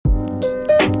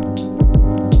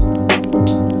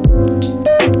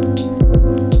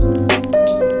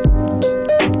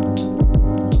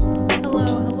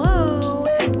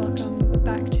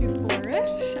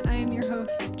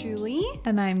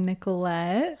I'm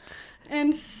Nicolette.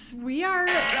 And we are...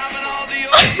 Dropping all the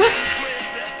old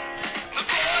liquids. The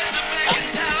boys are back in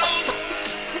town.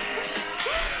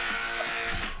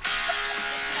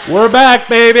 We're back,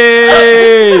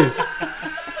 baby!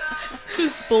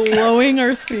 Just blowing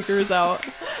our speakers out.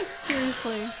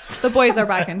 Seriously. The boys are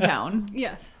back in town.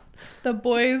 Yes. The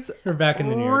boys We're back in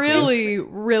the New York.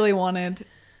 really wanted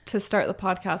to start the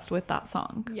podcast with that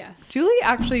song. Yes. Julie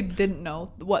actually didn't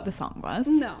know what the song was.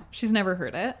 No. She's never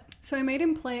heard it. So I made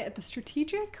him play it at the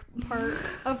strategic part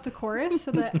of the chorus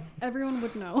so that everyone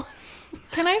would know.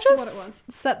 Can I What it just was.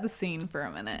 set the scene for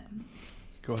a minute?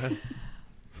 Go ahead.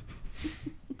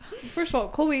 First of all,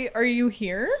 Colby, are you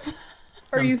here?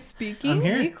 Are you speaking? I'm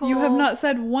here. Hey, Cole. You have not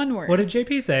said one word. What did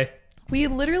JP say? We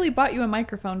literally bought you a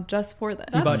microphone just for this.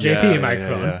 You bought JP a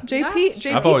microphone.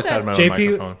 JP I've always said, had my own JP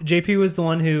microphone. JP was the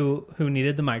one who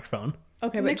needed the microphone.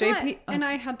 okay, but Nicolette JP and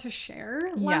I had to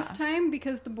share last time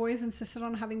because the boys insisted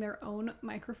on having their own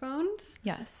microphones.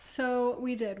 yes, So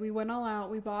we did. We went all out.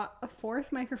 We bought a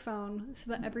fourth microphone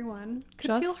so that everyone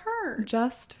could feel heard.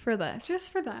 just for this.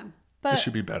 Just for them. It but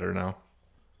should be better now.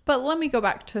 but let me go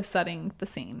back to setting the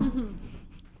scene. Mm-hmm.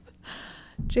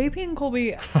 JP and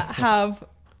Colby have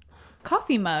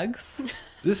coffee mugs.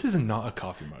 This is not a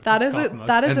coffee mug. That is coffee mug.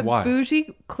 that is And a why?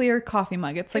 bougie clear coffee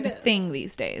mug. It's like It a is. thing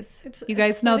these days. It's You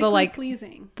guys know the aesthetically like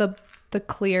pleasing. the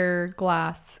clear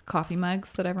glass coffee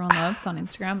mugs that everyone loves on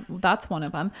Instagram. That's one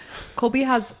of them. Colby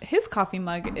has his coffee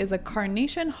mug is a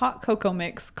carnation hot cocoa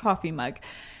mix coffee mug.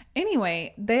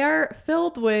 Anyway, they are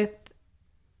filled with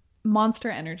Monster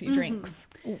Energy drinks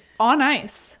on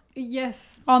ice,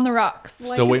 Yes. on the rocks.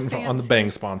 Like Still a waiting for on the fancy-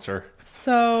 Bang sponsor.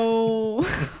 So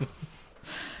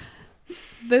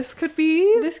this could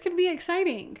be This could be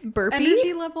exciting. Burpee?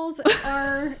 Energy levels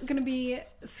are going to be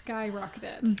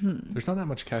skyrocketed. There's not that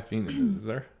much caffeine in it, is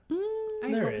there? I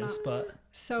There hope is, not. but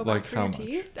So Like bad for how your much?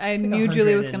 teeth. I like knew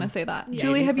Julie was 100 going to say that. Yeah.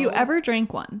 Julie, have you Probably. ever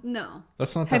drank one? No.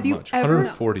 That's not Have that you much. ever-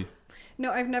 140.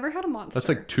 No, I've never had a monster. That's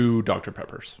like 2 Dr.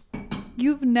 Peppers.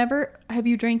 You've never have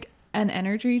you drank an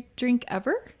energy drink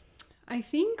ever? I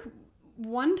think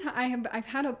one time I've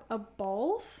had a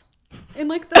balls in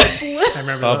like the I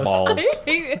remember The those. balls. I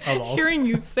hate balls. hearing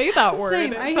you say that word.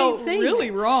 Same. It I hate felt saying really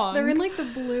it. wrong. They're in like the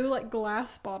blue like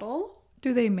glass bottle.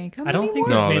 Do they make them I don't think anymore?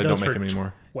 No, made they those don't make for them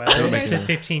anymore. 12 make to them.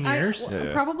 15 years.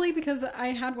 Yeah. Probably because I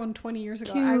had one 20 years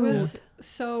ago. I was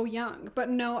so young. But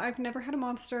no, I've never had a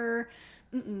monster.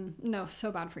 No, so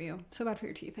bad for you. So bad for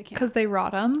your teeth. I can't. Because they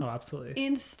rot them. Oh, absolutely.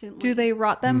 Instantly. Do they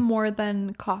rot them more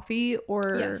than coffee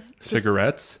or Yes. just-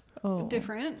 Cigarettes? Oh,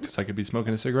 Different. Because I could be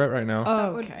smoking a cigarette right now.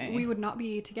 That would- okay. we would not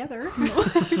be together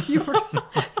if you were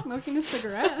smoking a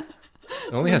cigarette.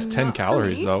 It only has 10 not for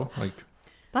calories, me. though. Like,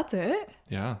 That's it.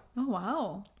 yeah. Oh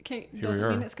wow. Okay, Here doesn't we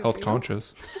mean are. it's good Health for you.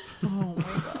 conscious. Oh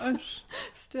my gosh.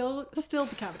 Still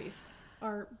the cavities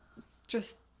are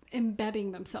just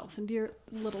embedding themselves into your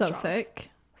little So jaws. sick.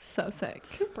 So sick.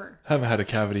 Super. Haven't had a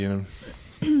cavity in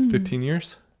 15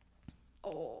 years.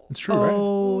 Oh. It's true, right?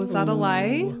 Oh, is that a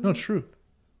lie? No, it's true.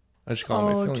 I just call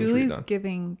it my Oh, feelings Julie's redone.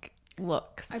 giving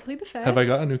looks. I played the Fed. Have I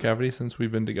got a new cavity since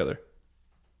we've been together?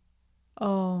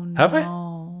 Oh no. Have I?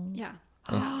 Yeah.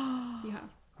 Yeah. You have.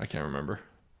 I can't remember.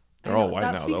 I They're all know, white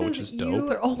that's now, though, which because is dope.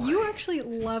 They're all You actually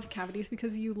love cavities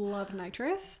because you love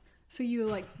nitrous. So you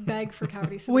like beg for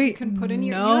cavities so that you Wait, can put in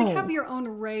your no. you like have your own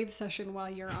rave session while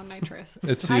you're on nitrous.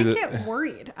 It's I either- get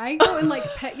worried. I go and like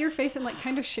pet your face and like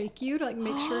kind of shake you to like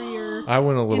make sure you're I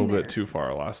went a little in there. bit too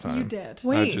far last time. You did.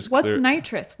 Wait, just what's clear-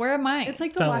 nitrous? Where am I? It's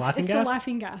like Is that the laughing it's the gas?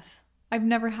 laughing gas. I've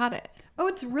never had it. Oh,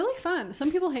 it's really fun.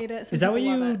 Some people hate it. Some Is that what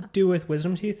people you love it. do with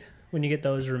wisdom teeth when you get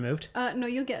those removed? No,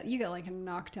 you get like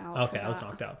knocked out. Okay, for I was that.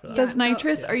 knocked out for that. Does no,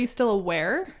 nitrous? Are you still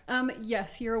aware?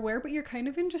 Yes, you're aware, but you're kind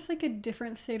of in just like a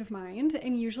different state of mind,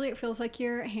 and usually it feels like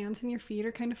your hands and your feet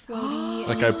are kind of floaty.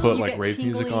 Like and I put you like get rave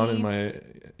music on in tingly. my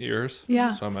ears.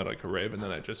 Yeah. So I'm at like a rave and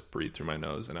then I just breathe through my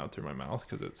nose and out through my mouth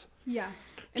because it's... Yeah,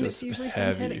 and it's just usually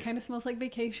scented. heavy. It kind of smells like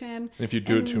vacation. And if you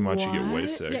do it And too much, you get way what?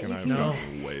 sick. Yeah, and you I've can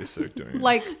gotten way sick doing it.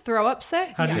 Like throw up sick?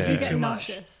 How do Yeah, you you do get too much?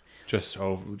 nauseous.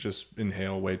 Just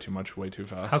inhale way too much, way too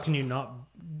fast. How can you not?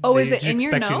 Oh, they is it just in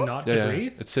your expect you nose? not Yeah, to yeah.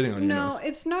 breathe? It's sitting on your No, nose.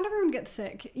 it's not everyone gets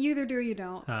sick. You either do or you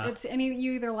don't. Ah. It's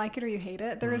you either like it or you hate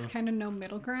it. There is kind of no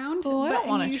middle ground. Oh, I don't and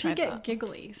wanna you usually try get that.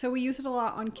 giggly. So we use it a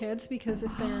lot on kids because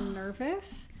if they're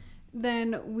nervous,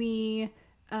 then we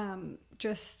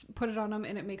just put it on them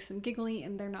and it makes them giggly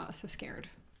and they're not so scared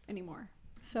anymore.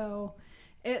 So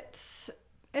it's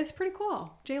pretty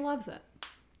cool. Jay loves it.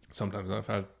 Sometimes I've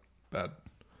had bad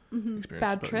experiences.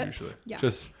 Bad but trips? Usually. Yeah.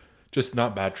 Just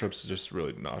not bad trips, just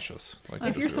really nauseous. Like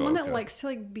If you're just someone go, that okay. likes to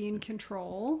like be in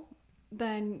control,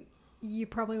 then you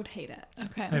probably would hate it.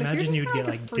 Okay. I if you're imagine just you'd kinda get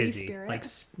like a like free dizzy, spirit. like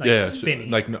yeah, spinny.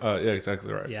 yeah,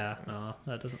 exactly right. Yeah, no,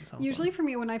 that doesn't sound. Usually for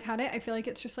me, when I've had it, I feel like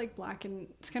it's just like black and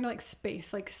it's kind of like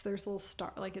space. Like there's little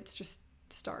star, like it's just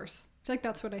stars. I feel like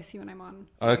that's what I see when I'm on.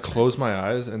 I close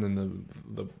my eyes and then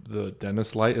the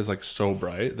dentist light is like so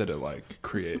bright that it like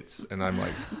creates, and I'm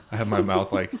like, I have my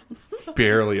mouth like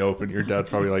barely open. Your dad's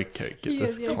probably like, okay, get He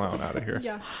this is, yes. clown out of here.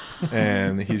 Yeah.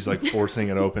 And he's like forcing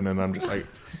it open, and I'm just like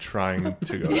trying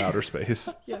to go to outer space.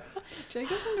 Yes. Jay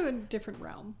goes into a different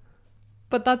realm.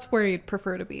 But that's where you'd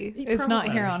prefer to be. It's not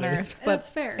Probably. here on Outer Earth, but That's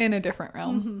fair. in a different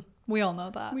realm. We all know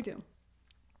that. We do.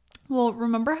 Well,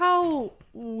 remember how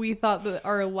we thought that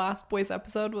our last boys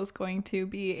episode was going to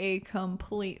be a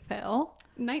complete fail?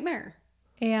 Nightmare.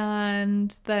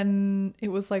 And then it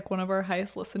was like one of our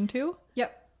highest listened to.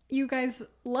 Yep. You guys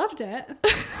loved it.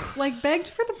 Like begged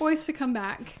for the boys to come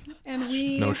back. And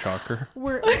we No shocker.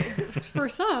 were, for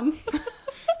some,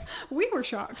 we were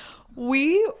shocked.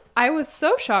 I was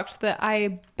so shocked that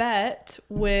I bet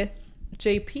with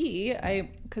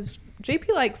JP. Because JP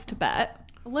likes to bet.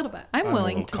 A little bit. I'm I'm a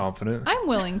willing little to. confident. I'm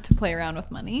willing to play around with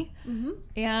money. And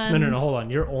No, hold on.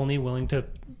 You're only willing to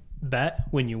bet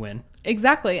when you win.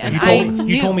 exactly. And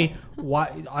You told me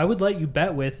why I would let you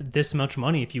bet with this much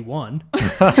money if you won.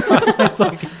 It's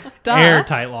like Duh.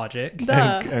 airtight logic.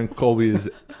 Duh. And Colby is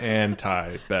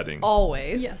anti-betting.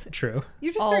 Always. Yes. True.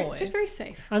 You're Always. just very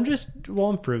safe. I'm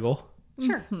frugal.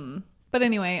 Sure. But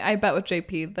anyway, I bet with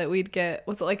JP that we'd get,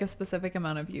 was it like a specific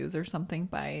amount of views or something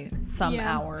by some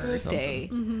Yeah. hour or day?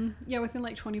 Yeah, within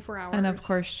like 24 hours. And of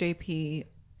course, JP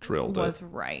Drilled was it.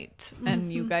 right.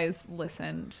 And you guys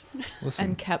listened Listen,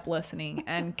 and kept listening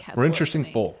and kept we're interesting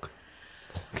listening. folk.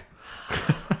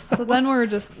 So then we were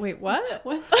just, wait, what?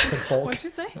 What? Folk. What'd you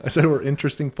say? I said we're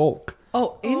interesting folk.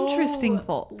 Oh, interesting Oh,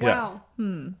 folk. Wow.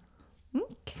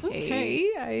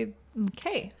 Okay.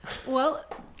 Okay. Well,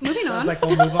 moving on. Sounds like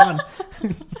we'll move on.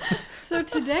 So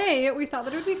today we thought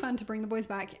that it would be fun to bring the boys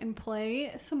back and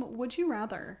play some Would You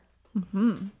Rather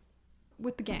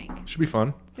with the gang. Should be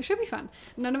fun. It should be fun.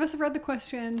 None of us have read the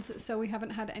questions, so we haven't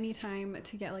had any time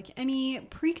to get like any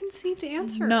preconceived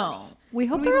answers. No. We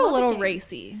hope We they're a love a little game.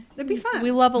 racy. That'd be fun.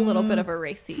 We love a little bit of a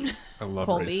racy. I love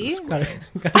Colby? racist gotta,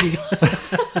 questions.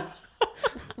 gotta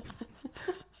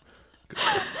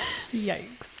be,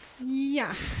 Yikes.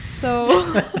 Yeah.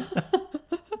 So,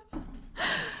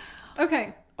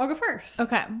 Okay, I'll go first.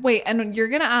 okay. Wait, and you're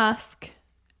going to ask,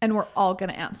 and we're all going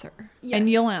to answer. Yes. And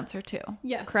you'll answer too.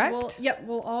 Yes. Correct?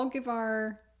 We'll all give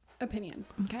our opinion.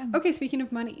 Okay. Okay, speaking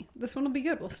of money, this one will be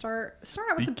good. We'll start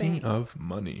out with the Speaking bang. of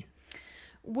money,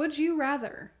 Would you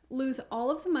rather lose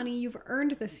all of the money you've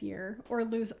earned this year or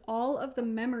lose all of the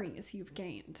memories you've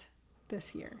gained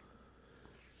this year?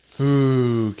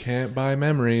 ooh, can't buy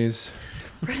memories.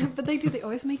 But they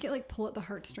always make it like pull at the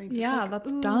heartstrings. It's Yeah, like,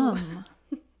 that's ooh. dumb.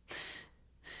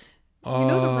 You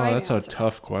know the right That's answer. a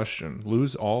tough question.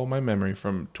 Lose all my memory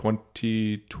from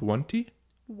 2020?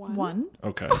 One.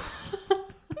 Okay.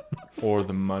 Or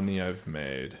the money I've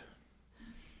made.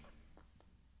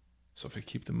 So if I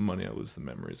keep the money, I lose the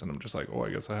memories. And I'm just like, oh,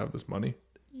 I guess I have this money.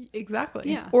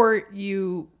 Exactly. Yeah. Or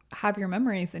you have your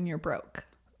memories and you're broke.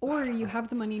 Or you have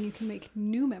the money and you can make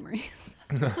new memories.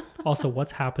 also,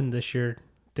 what's happened this year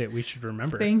that we should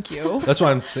remember? Thank you. That's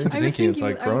why I'm I was thinking it's thinking-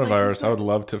 like I was like, coronavirus. I would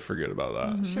love to forget about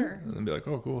that. Sure. And then be like,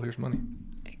 oh, cool, here's money.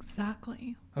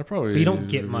 Exactly. I'd probably. But you don't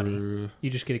get money. You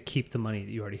just get to keep the money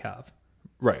that you already have.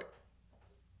 Right.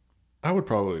 I would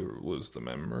probably lose the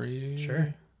memory.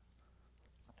 Sure.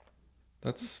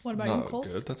 That's What about you, not Coles?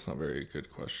 good. That's not a very good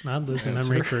question. I'd lose the Answer.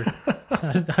 memory for.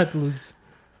 I'd lose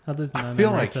my I feel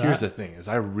memory like for here's that. the thing: is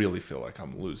I really feel like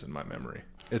I'm losing my memory.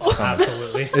 It's coming.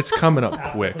 Absolutely. It's coming up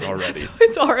quick already.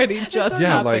 It's already just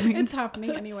Yeah, like- happening. It's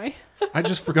happening anyway. I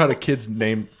just forgot a kid's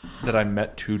name that I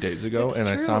met 2 days ago, It's and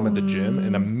I saw him at the gym, Mm.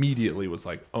 and immediately was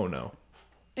like, "Oh no!"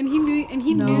 And he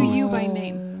knew you by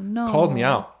name. No. Called me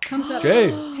out. Comes up.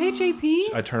 Jay. Hey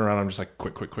JP. I turn around. I'm just like,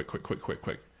 "Quick, quick, quick, quick, quick, quick,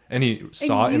 quick!" And he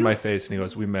saw it in you- my face, and he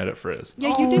goes, "We met at Frizz."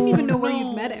 Yeah, you didn't even know where no.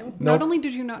 you'd met him. Nope. Not only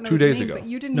did you not know 2 his days name, ago. but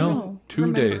you didn't No. even 2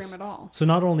 remember days. him at all. So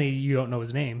not only you don't know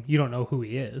his name, you don't know who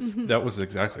he is. That was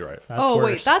exactly right. That's Oh, worse.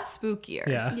 wait, that's spookier.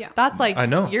 Yeah. Yeah. That's like, I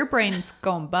know. your brain's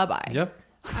going bye-bye. Yep.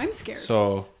 I'm scared.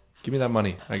 So give me that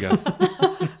money, I guess.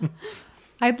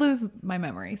 I'd lose my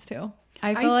memories too.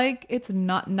 I feel like it's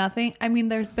nothing. I mean,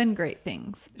 there's been great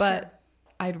things, but Sure.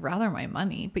 I'd rather my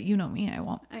money. But you know me,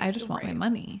 I just want my right.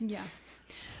 money. Yeah.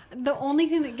 The only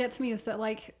thing that gets me is that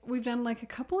like we've done like a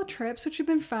couple of trips which have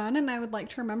been fun and I would like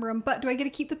to remember them, but do I get to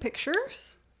keep the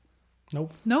pictures?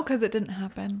 Nope. No, because it didn't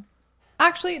happen.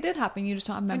 Actually, it did happen. You just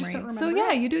don't have I memory. just don't So remember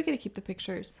yeah, it. you do get to keep the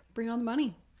pictures. Bring on the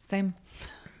money. Same.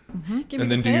 Give me And the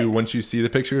then do you, pics. once you see the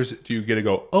pictures, do you get to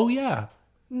go, oh yeah?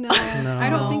 No, I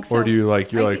don't think so. Or do you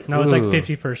like, you're I like, think- No, it's like "Ugh."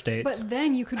 50 first dates. But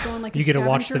then you could go on like a You get to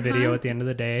watch the scavenger video hunt. at the end of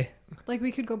the day. Like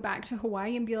we could go back to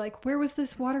Hawaii and be like, where was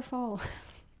this waterfall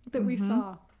that we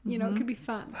saw? You know, it could be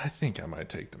fun. I think I might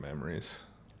take the memories.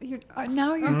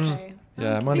 Now you're Okay.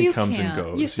 Yeah, money You comes and can't.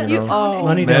 goes. You said you you know? told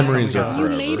Money me does Memories come are and you go.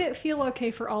 forever. made it feel okay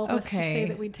for all of us to say Okay.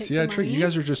 that we'd take See, the I money. you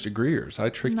guys are just agreeers. I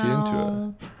tricked you into it.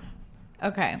 No.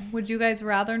 Okay. Would you guys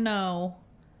rather know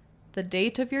the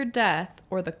date of your death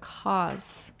or the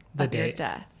cause The of your date.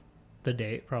 death? The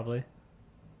date, probably.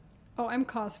 Oh, I'm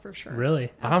cause for sure.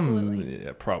 Really? Absolutely.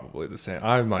 I'm probably the same.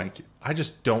 I'm like, I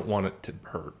just don't want it to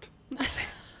hurt.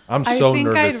 I'm I so think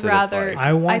nervous I'd that rather- it's like,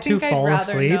 I want to think I'd fall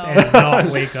rather asleep know. and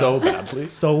not wake so up. badly.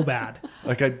 So bad.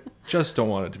 Like I just don't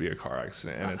want it to be a car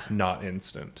accident, and it's not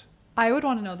instant. I would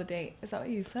want to know the date. Is that what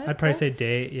you said? I'd probably say Chris?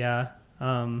 date, yeah.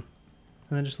 And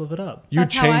then just live it up. You'd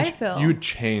That's how I change. feel. You'd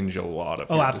change a lot of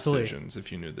Oh, your absolutely. decisions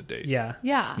if you knew the date. Yeah.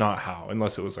 Yeah. Not how,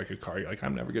 unless it was like a car. You're like,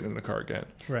 I'm never getting in a car again.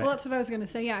 Right. Well, that's what I was gonna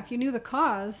say. Yeah, if you knew the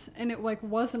cause and it like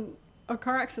wasn't a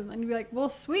car accident, then you'd be like, well,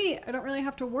 sweet. I don't really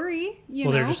have to worry. You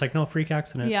well, know. they're just like, no, freak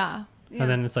accident. Yeah. Yeah. And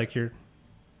then it's like you're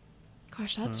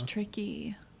Gosh, that's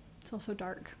tricky. It's also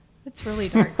dark. It's really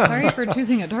dark. Sorry for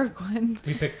choosing a dark one.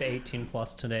 we picked the 18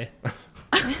 plus today.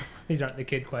 These aren't the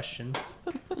kid questions.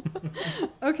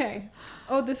 Okay.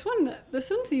 Oh, this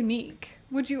one's unique.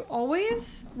 Would you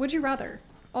rather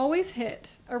always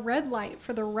hit a red light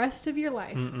for the rest of your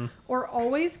life or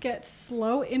always get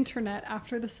slow internet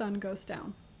after the sun goes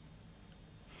down?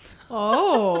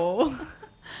 Oh.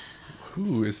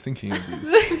 Who is thinking of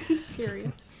these?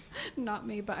 Serious. Not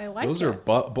me, but I like Those it. are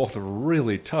both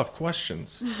really tough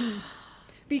questions.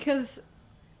 Because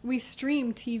we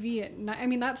stream TV at night. I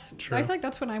mean, that's True. I feel like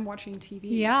that's when I'm watching TV.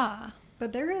 Yeah.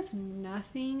 But there is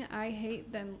nothing I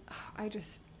hate than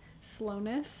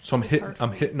slowness. So is hard for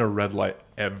I'm me. hitting a red light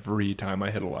every time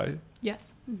I hit a light.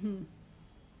 Yes.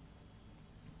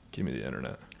 Give me the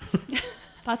internet.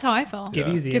 That's how I feel. Give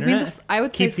Yeah. you the Give me internet. this. I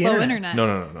would say Keep the slow internet.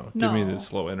 internet. No. Give me No. the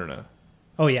slow internet.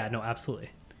 Oh yeah, no, absolutely.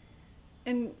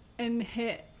 and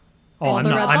hit. Oh, And I'm the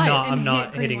not. red I'm light. not. And I'm not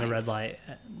hit green hitting a lights. red light.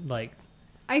 Like,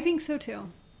 I think so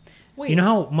too. Wait. you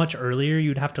know how much earlier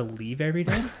you'd have to leave every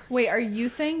day? Wait, are you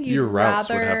saying you'd Your routes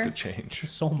rather would have to change.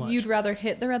 So much. you'd rather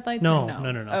hit the red lights? No, or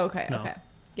no, no. Oh, okay. No. Okay. I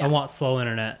Yeah. want slow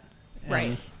internet. and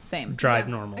Right. Same. Drive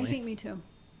Yeah, normally. I think me too.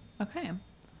 Okay.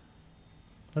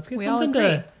 Let's get We all something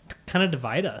agree. to kind of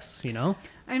divide us. You know.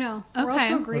 I know. We're Okay.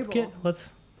 also Let's agreeable.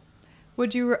 Let's.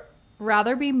 Would you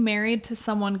rather be married to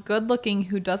someone good looking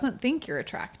who doesn't think you're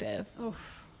attractive,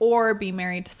 Oof. or be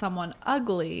married to someone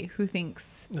ugly who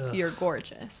thinks Ugh. you're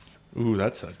gorgeous? Ooh,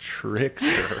 that's a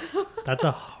trickster. That's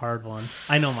a hard one.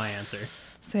 I know my answer.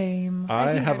 Same.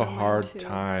 I think have I a know mine hard too.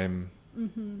 time,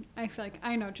 I feel like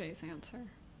I know Jay's answer.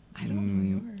 I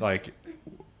don't know yours. like,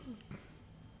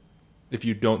 if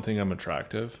you don't think I'm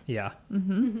attractive, Yeah,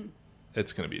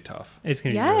 it's gonna be tough. it's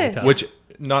gonna be really Yes. tough. Which,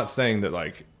 not saying that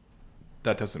like,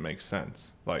 that doesn't make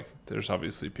sense. Like, there's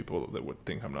obviously people that would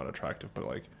think I'm not attractive, but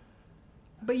like,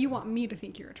 But you want me to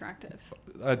think you're attractive.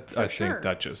 I sure. think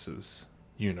that just is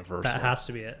universal. that has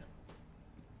to be it.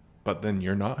 But then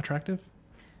you're not attractive,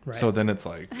 Right. so then it's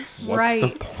like, what's Right.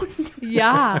 the point?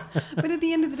 Yeah. But at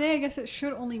the end of the day, I guess it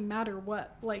should only matter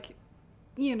what, like,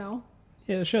 you know,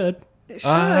 yeah, it should. it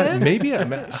should. Maybe I.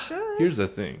 It should. Here's the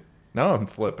thing. Now I'm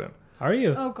flipping. Are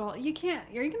you? Oh god, you can't.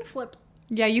 Are you gonna flip?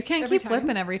 Yeah, you can't Every keep time?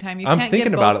 flipping every time. You I'm can't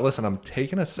thinking give about both- it. Listen, I'm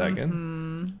taking a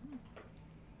 2nd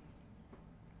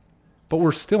But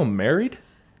we're still married.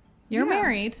 You're Yeah.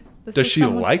 married. This Does is she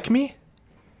someone- like me?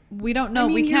 We don't know. I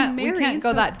mean, we you're can't. married, we can't go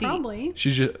so that deep probably.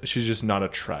 She's just not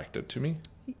attracted to me.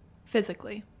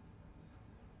 physically.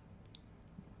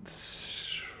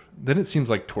 Then it seems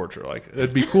like torture. Like,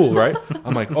 it'd be cool, right?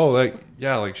 I'm like, oh, like,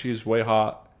 yeah, like she's way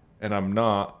hot and I'm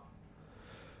not,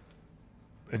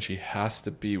 and she has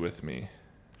to be with me.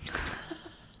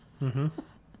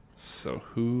 So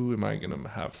who am I gonna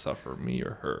have suffer, me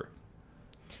or her?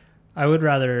 I would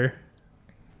rather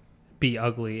be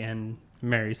ugly and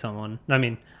marry someone. I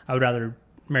mean, I would rather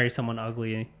marry someone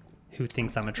ugly who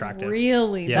thinks I'm attractive.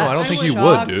 Really? Yeah. No, I don't That think you would,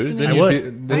 shocks dude. me. Then, I you'd would.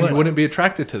 be, then I you would. wouldn't be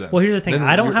attracted to them. Well, here's the thing. Then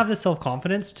I don't you're- have the self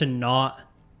confidence to not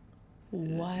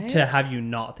What? to have you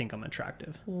not think I'm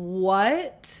attractive.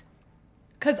 What?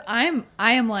 Because I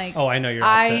am like. Oh, I know you're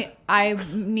I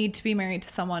need to be married to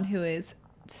someone who is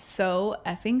so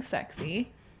effing sexy,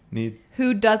 need.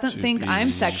 who doesn't To think be- I'm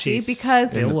sexy She's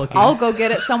because still looking. I'll go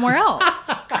get it somewhere else.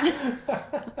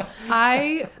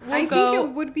 I will I go. think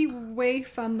it would be way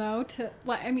fun though to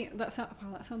like. I mean, that sounds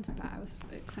bad.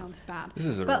 It sounds bad. This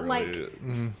is a but really.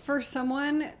 like for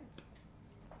someone,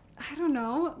 I don't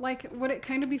know. Like, would it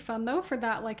kind of be fun though for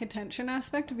that like attention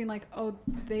aspect of being like, oh,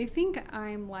 they think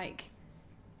I'm like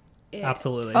it.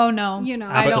 Absolutely. Oh no. You know,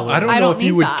 Absolutely. I don't know if need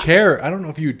you would that. care. I don't know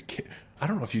if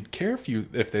you'd care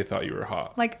if they thought you were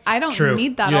hot. Like I don't True.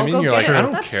 need that. You know I'll what I mean? go You're get like, it. I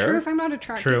don't That's care. true. If I'm not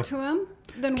attracted True. to him,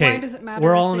 then Okay, why does it matter?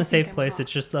 we're if all they in a think safe I'm place. hot?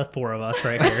 It's just the four of us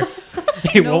right here.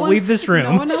 It No won't one- leave this room.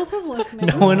 No one else is listening.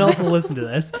 No one else will listen to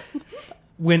this.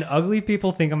 When ugly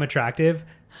people think I'm attractive,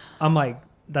 I'm like,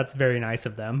 that's very nice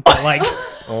of them. But like,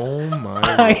 Oh my!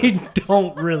 I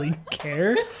don't really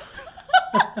care.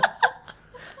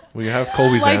 We have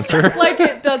Colby's like, answer. like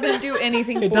it doesn't do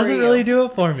anything. It for doesn't you. really do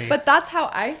it for me. But that's how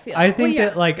I feel. I think yeah.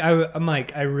 that like I'm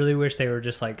like I really wish they were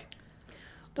just like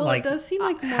Well, like it does seem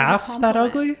like more half of a that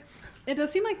compliment. ugly. It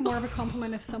does seem like more of a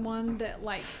compliment if someone that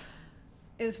like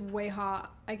is way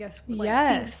hot, I guess, like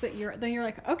Yes. thinks that you're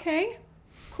like, okay,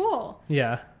 cool.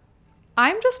 Yeah.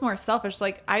 I'm just more selfish.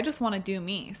 Like I just want to do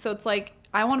me. So it's like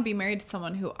I want to be married to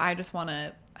someone who I just want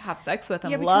to have sex with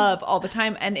and Yeah, because- love all the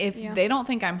time. And if Yeah. they don't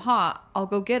think I'm hot, I'll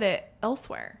go get it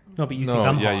elsewhere. No, but you no, think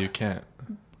I'm yeah, hot. you can't.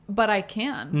 But I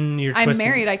can. You're I'm twisting-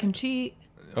 married. I can cheat.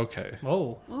 Okay.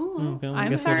 Oh. Oh, Okay, I I'm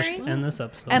guess we'll just sorry. end this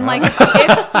episode. And like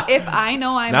if I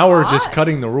know I'm Now we're hot, just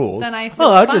cutting the rules. then I feel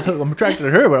I'm attracted to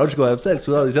her, but I'll just go have sex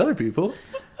with all these other people.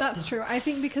 that's true. I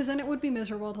think because then it would be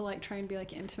miserable to like try and be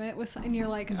like intimate with, and you're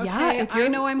like, okay, Yeah, if I you're-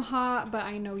 know I'm hot, but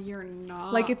I know you're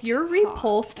not. like if you're hot.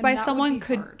 repulsed And by that would someone, be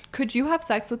hard. could you have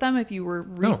sex with them if you were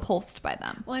No. repulsed by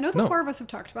them? Well, I know the No. four of us have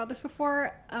talked about this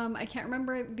before. I can't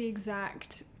remember the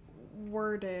exact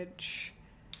wordage.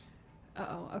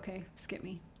 Oh, okay. Skip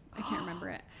me. I can't remember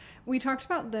it. We talked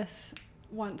about this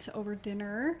once over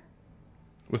dinner.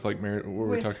 With like married, were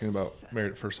we With- talking about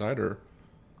Married at First Sight or?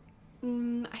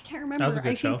 I can't remember. was a good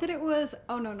I show. think that it was.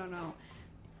 Oh no.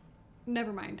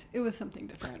 Never mind. It was something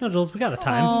different. No, Jules, we got the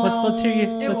time. Let's hear you.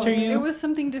 It Let's was. hear you. It was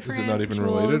something Is different. it not even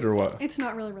related or Jules. what? It's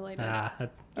not really related.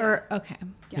 Or okay,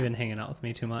 You've been hanging out with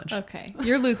me too much. okay,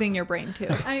 you're losing your brain too.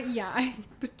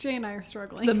 But Jay and I are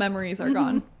struggling. The memories are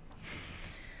gone.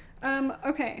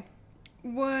 Okay.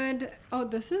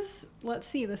 This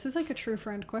is like a true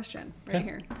friend question right Okay.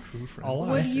 here. All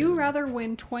Would I- you rather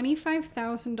win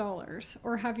 $25,000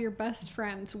 or have your best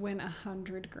friends win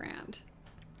 $100,000?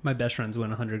 My best friends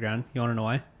win $100,000. You want to know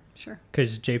why? Sure.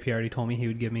 Because JP already told me he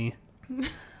would give me.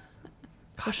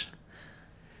 Gosh,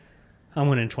 I'm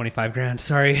winning $25,000.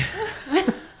 Sorry.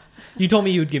 You told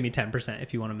me you would give me 10%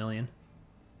 if you won $1 million.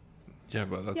 Yeah,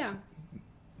 but Yeah.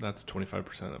 that's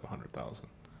 25% of 100,000.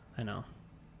 I know.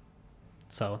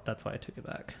 So that's why I took it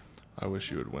back. I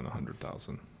wish you would win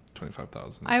 100,000,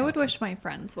 25,000. I would wish my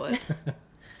friends would,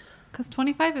 because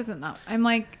 25 isn't that. I'm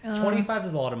like 25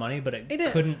 is a lot of money, but it It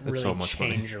is. couldn't It's really so much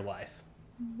money. change your life.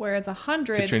 whereas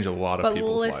 100 could change a lot of but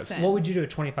people's listen. lives. What would you do with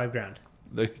 $25,000?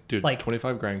 Dude, Like-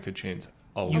 25 grand could change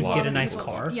a You'd lot. get a of nice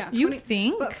people's car? lives. Yeah. You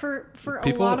think? But for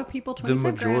People, a lot of people, the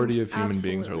 25 majority grand, of human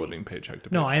beings are absolutely. living paycheck to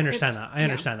paycheck. No, I understand It's- that. I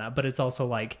understand that, but it's also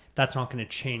like that's not going to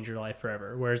change your life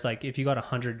forever. Whereas like if you got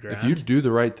 $100,000, If you do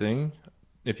the right thing,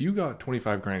 if you got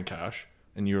 25 grand cash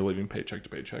and you're living paycheck to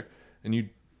paycheck and you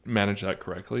manage that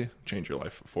correctly, change your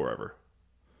life forever.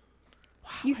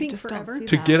 You I think just don't forever? see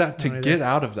To that. get out, No idea. get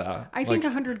out of that, I think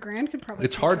like, 100 grand could probably.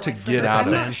 It's change hard your to life get forever. out I'm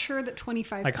of not it. sure that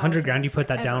 25. like $100,000, you put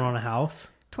that down on a house.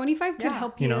 25 could Yeah.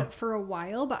 help You you, know? for a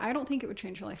while, but I don't think it would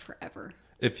change your life forever.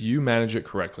 if you manage it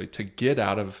correctly, to get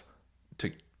out of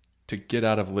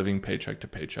living paycheck to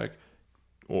paycheck,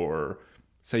 or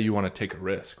say you want to take a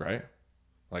risk, right?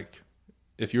 Like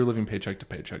if you're living paycheck to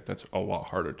paycheck, that's a lot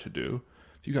harder to do.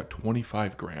 If you got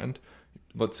 25 grand,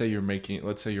 let's say you're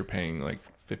paying like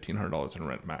 $1,500 in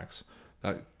rent max.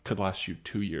 That could last you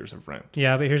 2 years of rent.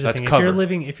 Yeah, but here's the That's thing: covered.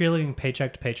 if you're living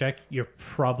paycheck to paycheck, you're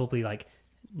probably like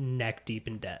neck deep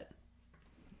in debt.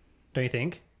 Don't you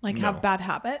think? Like No. have bad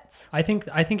habits. I think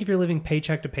if you're living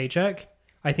paycheck to paycheck,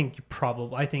 I think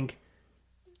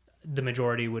the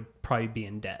majority would probably be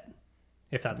in debt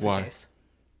if that's Why? the case.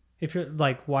 If you're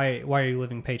like, why are you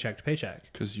living paycheck to paycheck?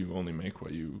 Because you only make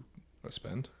what you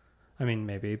spend. I mean,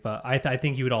 maybe, but I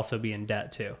think you would also be in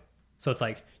debt too. So it's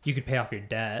like you could pay off your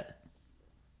debt,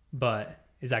 but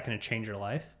is that going to change your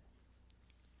life?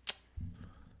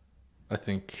 I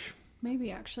think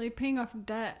Maybe actually paying off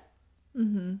debt.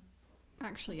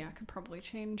 Actually, yeah, could probably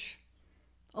change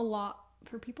a lot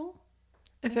for people.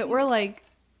 If it were like,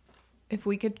 if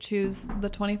we could choose the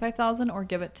 25,000 or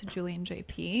give it to Julie and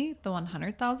JP, the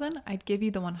 100,000, I'd give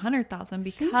you the 100,000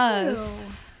 because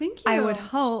Thank you. I would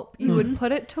hope you would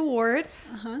put it toward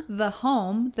the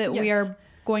home that we Yes. are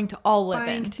going to all live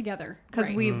buying in. together Because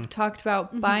right. we've talked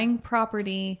about buying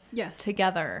property Yes.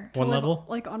 together. To One live, level?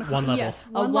 like on a One level. Yes,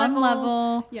 A one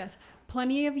level. Yes.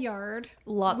 plenty of yard.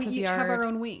 Lots we of each yard. have our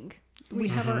own wing. We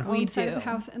have our We own side of the do.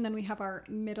 house, and then we have our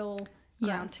middle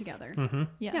ground Yes. together.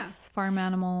 Yes. Yeah. Farm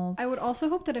animals. I would also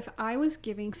hope that if I was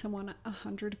giving someone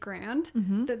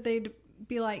 $100,000, that they'd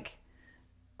be like,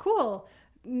 cool.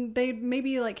 They'd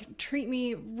maybe like treat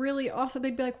me really awesome.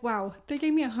 They'd be like, wow, they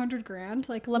gave me $100,000.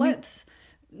 Like, let's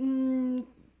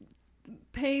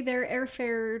pay their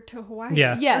airfare to Hawaii.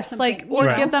 Yeah. or Yes, something, like, you or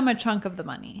know? give them a chunk of the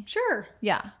money. Sure.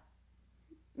 Yeah.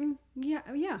 Yeah.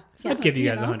 I'd give you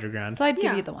guys know? $100,000. So I'd give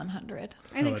Yeah. you the 100.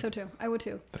 I think would. so too. I would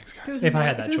too. Thanks, If it guys. was, If a, I mil-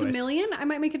 had that if it was a choice. million, I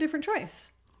might make a different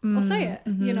choice. I'll say it.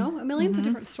 You know, a million's a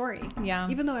different story. Yeah.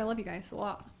 Even though I love you guys a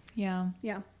lot. Yeah.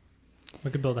 Yeah. We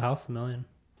could build a house $1 million.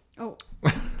 Oh,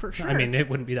 for sure. I mean, it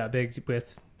wouldn't be that big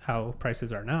with how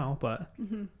prices are now, but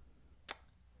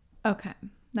Okay.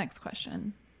 Next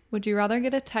question. Would you rather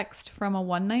get a text from a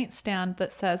one-night stand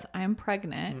that says I'm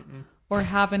pregnant or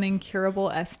have an incurable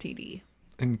STD?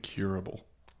 Incurable.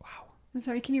 I'm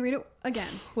sorry. Can you read it again?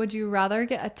 Would you rather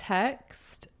get a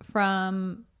text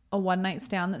from a one-night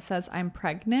stand that says I'm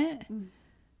pregnant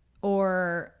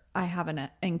or I have an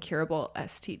incurable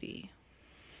STD?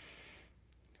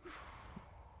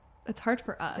 It's hard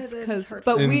for us It is because, hard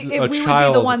but for we us. we A would be the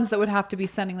child- ones that would have to be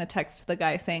sending the text to the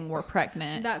guy saying we're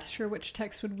pregnant. That's true. Which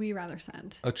text would we rather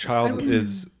send? A child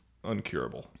is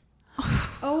uncurable.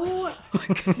 Oh,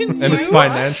 And it's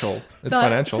financial. It's That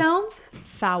financial. sounds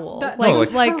foul. that No,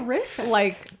 sounds like horrific.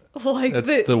 like That's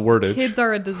the wordage. Kids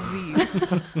are a disease.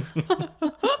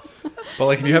 But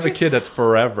like if you have a kid that's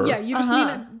forever, Yeah, you just mean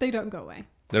it, they don't go away.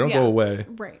 they don't Yeah. go away.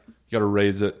 Right. You got to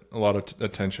raise it, a lot of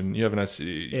attention. You have an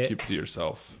STD, you It- keep it to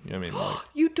yourself. You know what I mean? Like,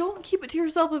 You don't keep it to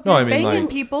yourself if No, you're I mean, banging like,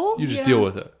 people. you just Yeah. deal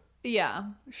with it. Yeah,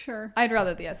 Sure. I'd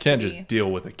rather the STD. You can't just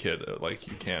deal with a kid like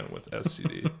you can with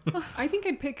STD. I think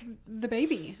I'd pick the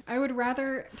baby. I would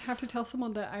rather have to tell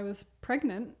someone that I was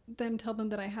pregnant than tell them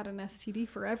that I had an STD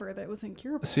forever that was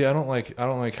incurable. See, I don't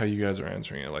like how you guys are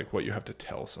answering it. Like what you have to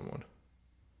tell someone.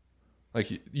 Like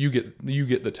you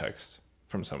get the text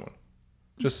from someone.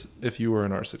 Just if you were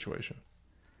in our situation.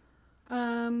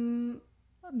 The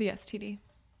STD.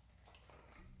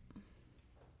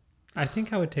 I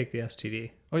think I would take the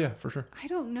STD. Oh yeah, for sure. I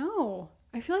don't know.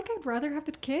 I feel like I'd rather have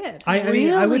the kid. I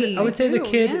mean, I Really? would say the Too,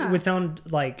 kid yeah. would sound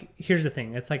like, here's the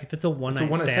thing. It's like if it's a one-night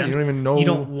one-night stand, stand, you don't even know- You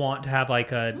don't want to have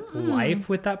like a life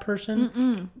with that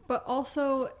person. But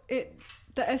also, the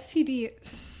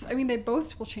STD, I mean, they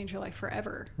both will change your life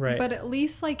forever. Right. But at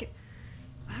least, like,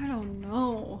 I don't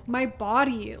know. My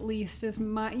body, at least, is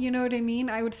my, you know what I mean?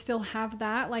 I would still have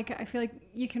that. Like, I feel like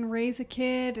you can raise a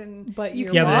kid and. But you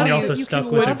your can Yeah, but then love- you're also you stuck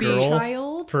can with a love girl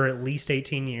child. for at least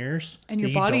 18 years. And that your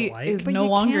you don't body like. is But no you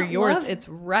longer can't yours. love It's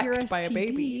your wrecked by a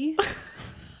baby. STD.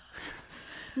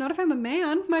 Not if I'm a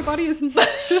man. My body is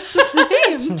just the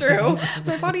same. True.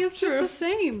 My body is just the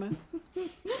same.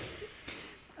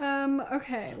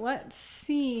 Okay, let's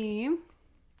see.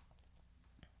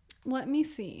 Let me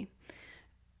see.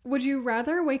 Would you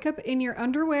rather wake up in your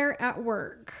underwear at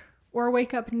work or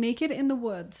wake up naked in the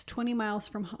woods 20 miles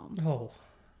from home? Oh,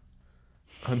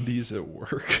 Undies at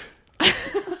work.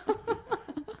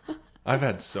 I've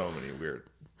had so many weird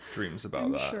dreams about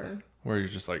I'm that. sure. Where you're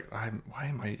just like, why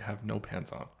am I have no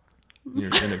pants on? And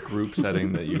you're in a group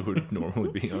setting that you would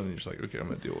normally be on, and you're just like, okay, I'm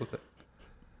gonna deal with it.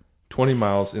 20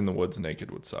 miles in the woods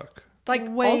naked would suck. Like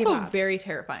Way also bad. very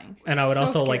terrifying. and I would So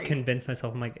also like scary. convince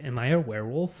myself, I'm like, am I a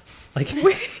werewolf? Like,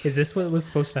 is this what was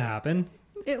supposed to happen?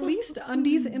 At least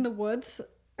undies in the woods,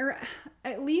 or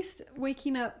at least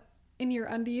waking up in your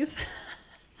undies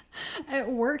at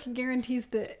work guarantees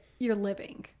that you're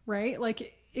living, right?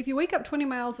 Like if you wake up 20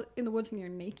 miles in the woods and you're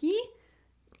naked,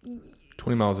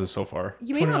 20 miles is so far.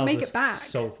 you may 20 not miles make is it back.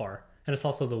 So far. And it's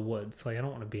also the woods. Like, I don't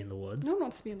want to be in the woods. No one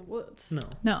wants to be in the woods. No.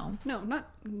 No. No,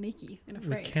 not naked and We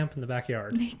afraid. camp in the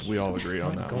backyard. We all agree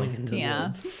on Not that going one. into the Yeah.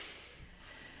 woods.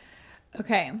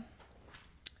 Okay.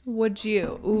 Would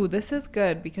you? Ooh, this is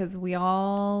good because we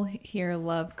all here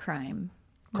love crime.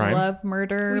 Crime? Love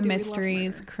murder, We do, we love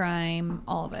mysteries, murder. crime,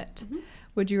 all of it.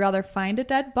 Would you rather find a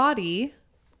dead body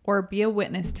or be a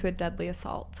witness to a deadly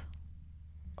assault?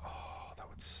 Oh, that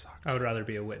would suck. I would rather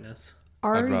be a witness.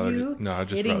 Are I'd rather you no, I'd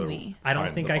just kidding rather me? I don't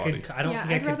find think the I body. could. I don't Yeah,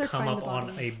 think I'd I rather could come find up the on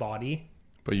body. a body.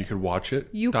 But you could watch it.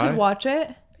 You die? could watch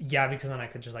it. Yeah, because then I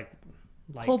could just like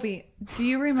Colby, do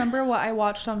you remember what I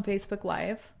watched on Facebook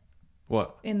Live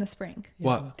What? in the spring?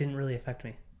 What? It didn't really affect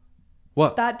me.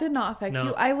 What? That did not affect No.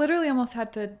 you. I literally almost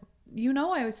had to.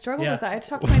 I struggled Yeah. with that. I had to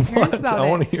talk to my parents What? about I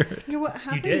want it. to hear it. Yeah, what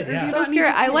happened? did, Or yeah. do you So not need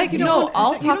scary. to- I like you don't no. have-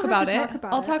 I'll you don't talk have about to it. talk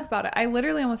about I'll it. talk about it. I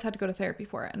literally almost had to go to therapy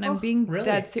for it, and I'm Oh, being Really?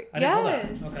 dead serious. I didn't know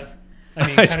Yes. that. Okay. I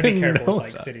mean, I kind of be didn't careful know with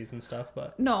like that. cities and stuff,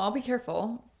 but No, I'll be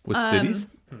careful. With cities?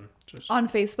 On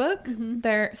Facebook,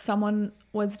 Mm-hmm. someone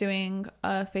was doing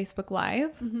a Facebook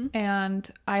Live, and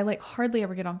I like hardly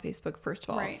ever get on Facebook, first of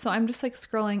all. Right. So I'm just like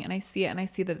scrolling and I see it and I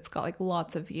see that it's got like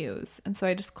lots of views. And so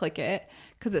I just click it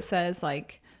because it says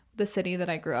like the city that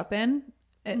I grew up in.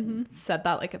 It Mm-hmm. said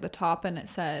that like at the top, and it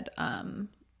said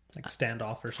Like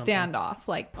standoff or something. standoff,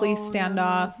 like police Oh,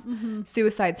 standoff,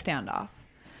 suicide standoff.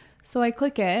 So I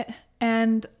click it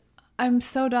and I'm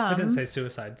so dumb. I didn't say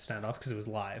suicide standoff because it was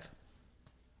live.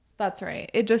 That's right.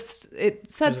 It said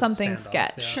There's a something standoff,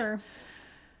 sketch. yeah. Sure.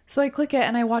 So I click it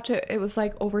and I watch it. It was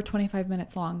like over 25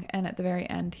 minutes long, and at the very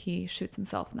end he shoots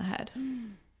himself in the head.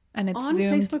 And it's On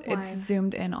zoomed Facebook Live. it's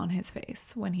zoomed in on his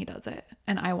face when he does it.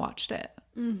 And I watched it.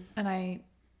 And I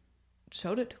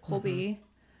showed it to Colby.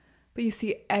 But you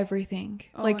see everything.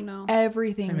 Oh, like no.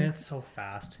 everything. I mean, it's so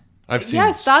fast. I've seen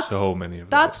Yes, that's- so many of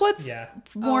That's those. what's Yeah.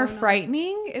 more Oh, no.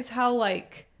 frightening is how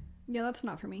like Yeah, that's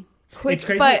not for me. quick. It's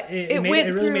crazy. But it it made, went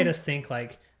it really through. made us think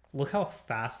like, look how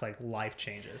fast like life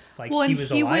changes. Like Well, he and was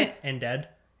he alive went- and dead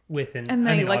within. And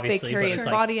I they, mean, like, they obviously, carry but his it's,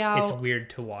 like, body out. It's weird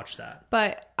to watch that.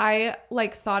 But I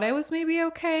like thought I was maybe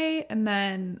okay, and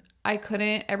then I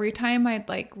couldn't. Every time I'd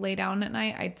like lay down at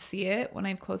night, I'd see it when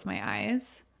I'd close my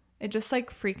eyes. It just like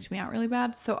freaked me out really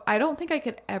bad. So I don't think I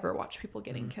could ever watch people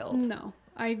getting killed. No,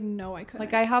 I know I couldn't.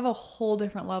 Like I have a whole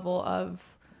different level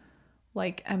of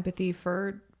like empathy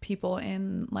for people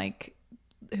in like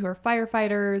who are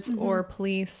firefighters or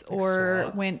police or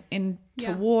SWAT. went into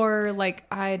Yeah. war. Like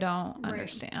I don't Right.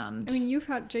 understand. I mean, you've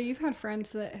had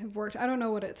friends that have worked. I don't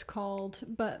know what it's called,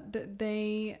 but that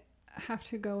they have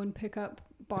to go and pick up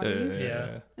bodies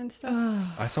Yeah. and stuff.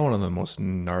 I saw one of the most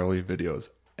gnarly videos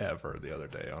ever the other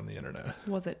day on the internet.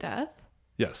 Was it death?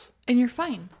 Yes. And you're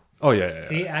fine. Oh yeah.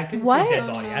 See, I couldn't What? see a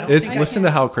dead body. I don't It's think listen I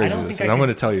to how I crazy don't this is. think And I I'm can-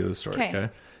 going to tell you the story. 'Kay. Okay.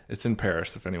 It's in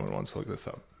Paris. If anyone wants to look this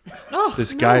up. Oh,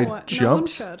 This no, guy no one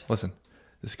jumps. should. Listen,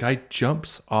 this guy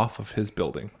jumps off of his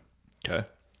building. Okay.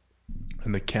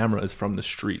 And the camera is from the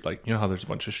street. Like, you know how there's a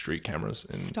bunch of street cameras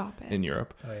Stop it. in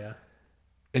Europe. Oh yeah.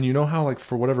 And you know how, like,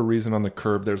 for whatever reason on the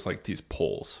curb, there's like these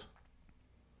poles.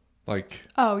 Like,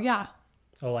 oh yeah.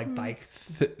 Oh, like bike.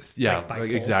 yeah, Like bike like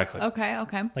poles. exactly.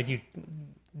 Okay. Like you.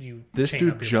 This chain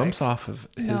dude up your jumps bike. off of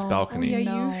his No. Oh balcony yeah,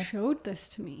 No. you showed this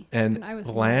to me, and I was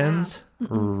lands mad.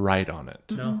 right on it.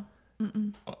 No.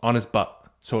 On his butt.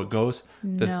 So it goes,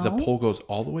 the No. pole goes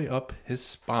all the way up his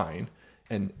spine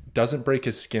and doesn't break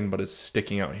his skin, but is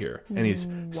sticking out here. And he's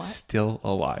still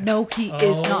alive. No, he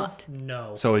is Oh, not.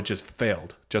 No. So it just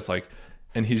failed. Just like,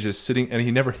 and he's just sitting and he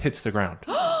never hits the ground.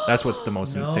 That's what's the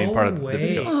most insane No part of the way.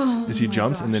 video. Is he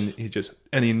jumps and then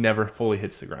he never fully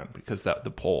hits the ground because the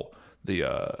pole,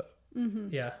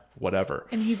 Yeah. whatever.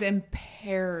 And he's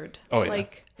impaired. Oh, yeah.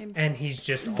 Like And he's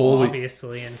just Fully-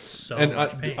 obviously in so And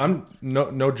much pain. I'm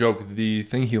no joke. The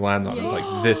thing he lands on is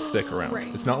like this thick around.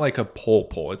 Right. It's not like a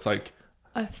pole. It's like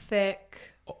a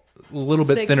thick, a little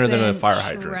bit thinner than a 6-inch fire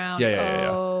hydrant. round- Yeah.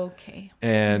 Okay.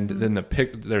 And then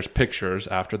there's pictures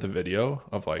after the video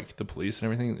of like the police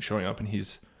and everything showing up, and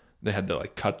they had to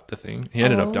like cut the thing. He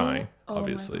ended up dying, Oh my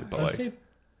obviously, gosh. but Let's like see.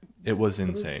 it was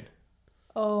insane.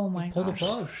 Oh my Pull the gosh.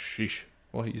 plug. Sheesh.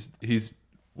 Well, he's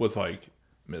was like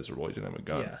miserable. He didn't have a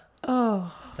gun. Yeah.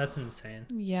 Oh That's insane.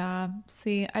 yeah.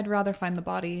 See, I'd rather find the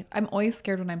body. I'm always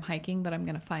scared when I'm hiking that I'm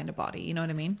gonna find a body. You know what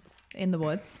I mean? In the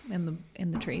woods,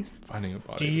 in the trees. Finding a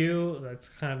body. Do you? That's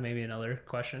kind of maybe another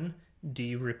question. Do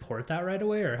you report that right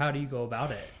away, or how do you go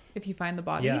about it? If you find the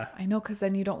body, Yeah. I know, because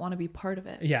then you don't want to be part of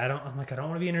it. Yeah, I don't want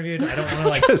to be interviewed. I don't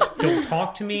want to like. Don't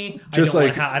talk to me. Just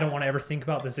like- I don't want to ever think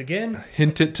about this again.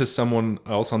 Hint it to someone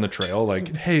else on the trail,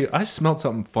 like, "Hey, I smelled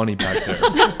something funny back there."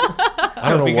 I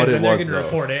don't know Because what then it they're was gonna though.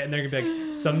 report it, and they're gonna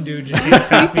be like, some dude just came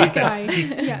past me and Guy. said he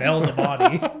Yes. smelled the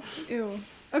body. Ew.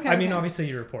 Okay. I mean, okay. obviously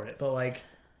you report it, but like,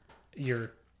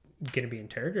 you're gonna be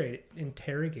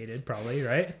interrogated probably,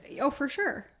 right? Oh, for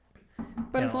sure.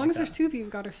 But Yeah, as I long like as there's that. two of you,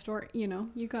 got a story.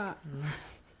 You got.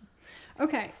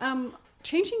 Okay.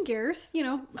 Changing gears. Something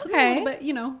a little Okay.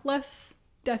 bit. Less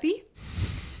deathy.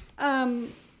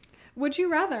 Would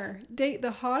you rather date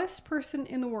the hottest person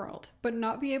in the world but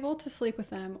not be able to sleep with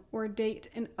them, or date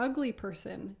an ugly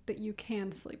person that you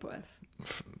can sleep with?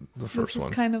 The This first is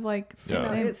one. kind of like the Yeah.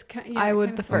 same. It's I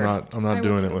would the kinda first. I'm not I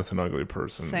doing would it too. with an ugly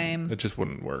person. Same. It just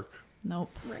wouldn't work.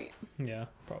 Nope. right. Yeah,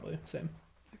 probably same.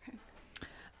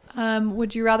 Okay.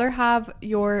 Would you rather have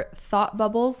your thought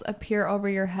bubbles appear over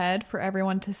your head for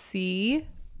everyone to see,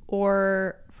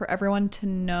 or for everyone to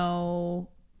know,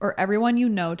 or everyone you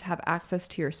know to have access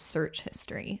to your search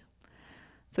history?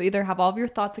 So either have all of your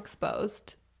thoughts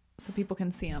exposed so people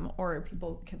can see them, or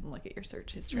people can look at your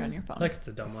search history on your phone. Like it's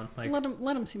a dumb one. Like Let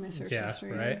them see my search Yeah,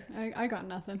 history. right. I got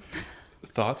nothing.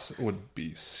 Thoughts would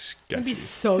be sketchy. It'd be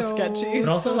so sketchy. But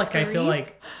also, So like, I feel scary.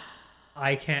 like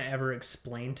I can't ever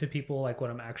explain to people like what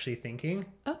I'm actually thinking.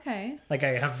 Okay. Like, I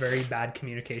have very bad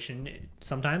communication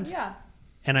sometimes, Yeah.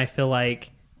 and I feel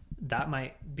like that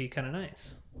might be kind of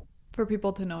nice. For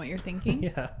people to know what you're thinking.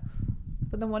 Yeah,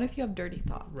 But then what if you have dirty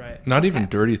thoughts? right. Not even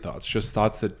dirty thoughts, just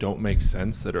thoughts that don't make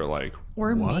sense that are like,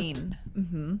 Or what? mean.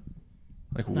 Mm-hmm.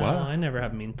 Like No, what? I never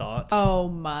have mean thoughts. Oh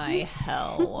my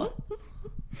hell.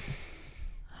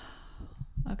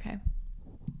 Okay.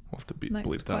 We'll have to Next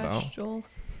bleep that out.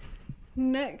 Jules.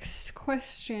 Next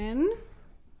question.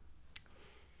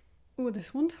 Ooh,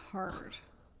 this one's hard.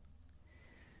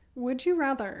 Would you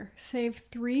rather save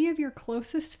 3 of your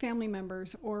closest family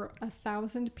members or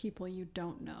 1,000 people you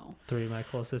don't know? 3 of my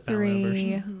closest family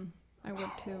members. 3. I would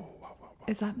too.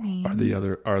 Is that mean?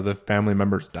 Are the family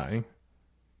members dying?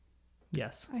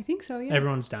 Yes, I think so, yeah.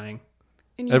 everyone's dying.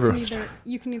 And everyone's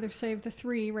you can either save the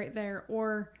 3 right there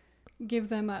or give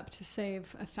them up to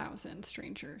save 1,000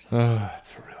 strangers.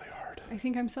 That's really hard. I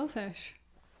think I'm selfish.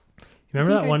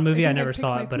 Remember think that one I'd- movie? I I think I'd never pick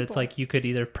saw my it, but it's people. like you could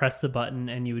either press the button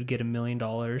and you would get $1 million,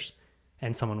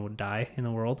 and someone would die in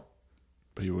the world.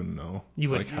 But you wouldn't know. You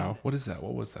like wouldn't. how? What is that?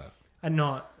 What was that? I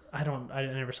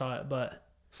never saw it, but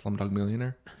Slumdog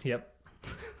Millionaire? yep.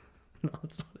 No,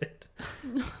 that's not it.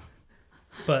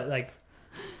 But like,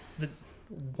 the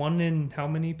one in how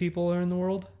many people are in the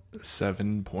world?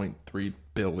 7.3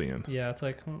 billion. Yeah, it's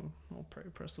like I'll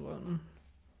probably press the button,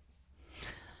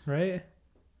 right?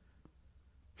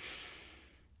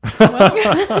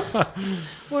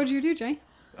 What would you do, Jay?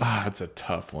 It's a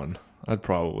tough one.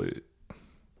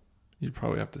 You'd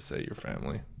probably have to say your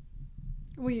family.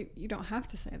 Well, you don't have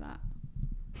to say that.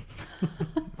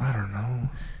 I don't know.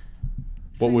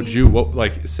 So What would I you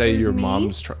mean, say there's your me,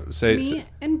 mom's say Me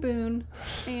and Boone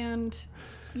and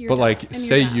your but dad, like and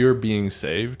say your dad. you're being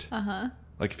saved. Uh-huh.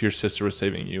 Like if your sister was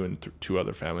saving you and 2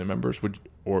 other family members,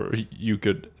 or you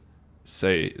could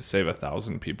say save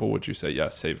 1,000 people, would you say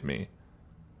yes, save me?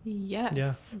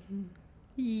 Yes.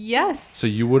 Yes. So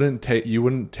you wouldn't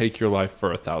take your life for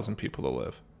 1,000 people to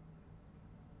live.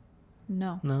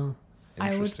 No. No. I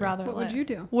would Interesting. rather What would live. you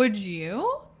do? Would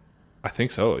you? I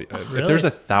think so. If Really? there's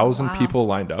 1,000 Wow. people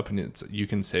lined up and you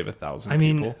can save 1,000 I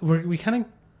mean, people. we kind of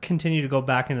continue to go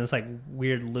back in this like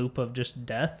weird loop of just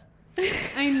death.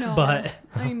 I know. But-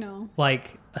 I know.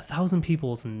 Like 1,000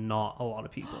 people is not a lot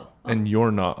of people, And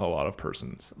you're not a lot of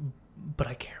persons. but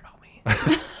I care about me.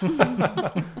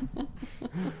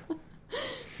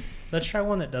 Let's try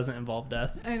one that doesn't involve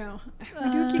death. I know.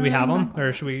 Do we have them,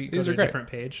 or should we go These to are a great. different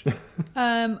page?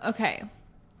 Okay.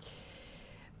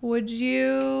 Would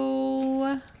you?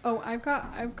 Oh, I've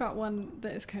got one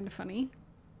that is kind of funny.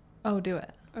 Oh, do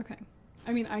it. Okay.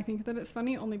 I mean, I think that it's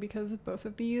funny only because both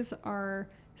of these are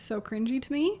so cringy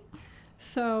to me.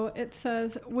 So it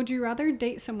says, would you rather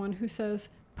date someone who says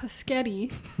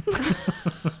Paschetti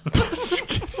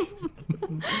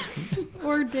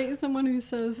or date someone who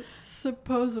says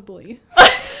supposedly?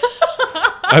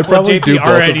 I'd Well, probably JP do both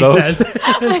already of those.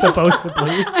 says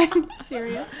supposedly. I'm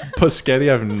serious.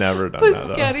 Paschetti, I've never done that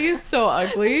though. Paschetti is so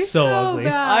ugly. So ugly.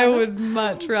 bad. I would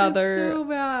much It's rather so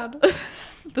bad.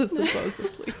 the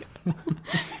supposedly.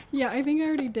 Yeah, I think I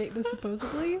already date the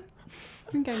supposedly.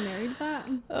 I think I married that.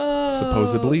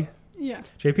 Supposedly. Yeah.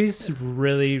 JP's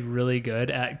really, really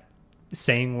good at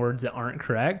saying words that aren't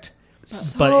correct,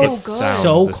 So but it's good. Sound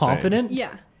so the same. confident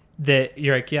Yeah. that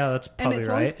you're like, yeah, that's And probably it's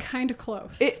always right. kind of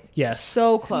close. It Yes.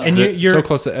 so close. And You're you're so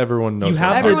close that everyone knows you what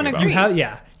have I'm Everyone talking agrees.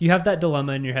 about. you have that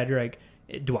dilemma in your head. You're like,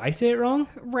 do I say it wrong?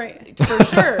 right. for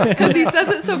sure, because he says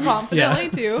it so confidently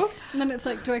too. And then it's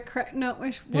like, do I correct? No,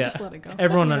 we'll Yeah. just let it go.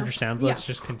 Everyone You know? understands. Yeah. Let's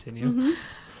just continue.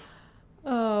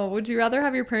 Oh, would you rather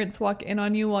have your parents walk in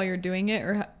on you while you're doing it,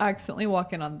 or accidentally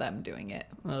walk in on them doing it?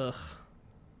 Ugh.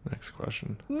 Next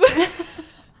question.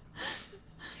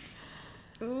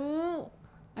 Ooh,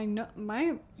 I know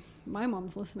my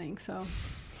mom's listening, so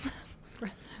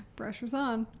pressure's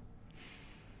on.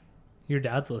 Your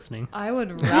dad's listening. I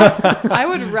would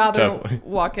rather Definitely.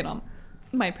 walk in on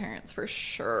my parents for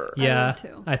sure. Yeah, would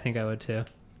too. I think I would too.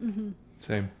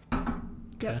 Same.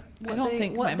 Yep. I don't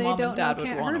think my they mom don't and dad know would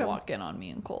can't want hurt to 'em. walk in on me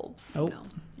in Kolb's. Oh. No.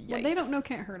 What they don't know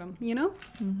can't hurt them, you know?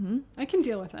 Mm-hmm. I can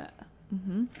deal with it.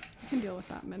 Mm-hmm. I can deal with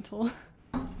that mental.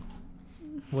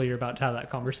 Well, you're about to have that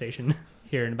conversation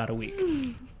here in about a week.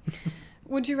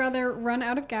 Would you rather run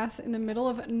out of gas in the middle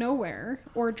of nowhere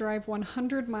or drive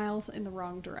 100 miles in the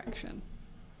wrong direction?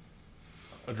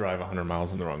 I drive 100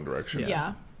 miles in the wrong direction.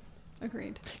 Yeah.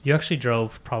 Agreed. You actually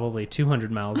drove probably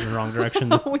 200 miles in the wrong direction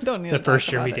the, We don't need the to first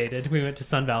talk year we about it. dated. We went to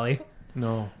Sun Valley.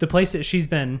 No. The place that she's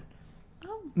been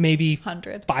maybe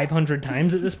 100. 500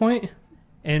 times at this point.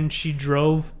 and she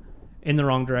drove in the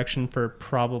wrong direction for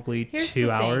probably Here's 2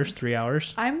 the hours, thing. 3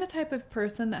 hours. I'm the type of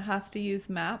person that has to use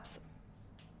maps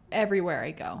everywhere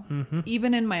I go, Mm-hmm.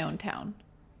 even in my own town.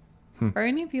 Are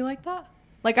any of you like that?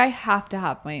 Like, I have to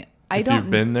have my. I If don't. you've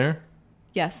been there,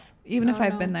 Yes, even if Oh,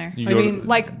 I've no. been there. you I go mean, to,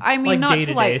 Like, I mean, Like not to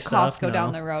day-to-day like stuff, Costco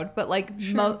down no. the road, but like,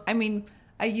 Sure. I mean,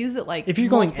 I use it like. If you're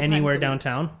going multiple times anywhere a week.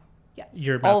 downtown, Yeah,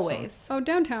 you're about always. Oh,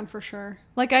 downtown for sure.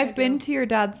 Like, I've been to your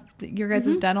guys'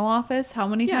 dental office how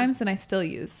many Yeah. times, and I still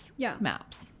use Yeah.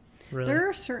 maps. Really? There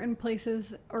are certain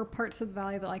places or parts of the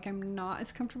valley that like I'm not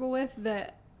as comfortable with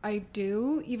that I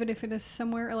do, even if it is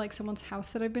somewhere or like someone's house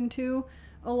that I've been to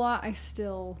a lot, I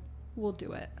still will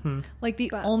do it. Like, the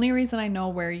But- only reason I know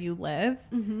where you live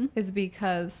is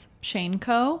because Shane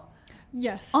Co.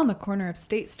 Yes. on the corner of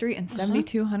State Street and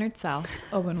 7200 South.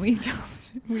 Oh, when we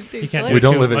You still can't live- We do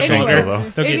don't too live in much Shanko, longer. though.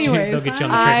 They'll get you on the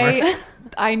trademark.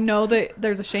 I know that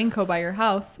there's a Shanko by your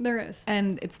house, There is.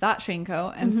 and it's that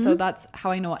Shanko, and so that's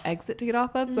how I know what exit to get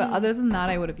off of. But other than that,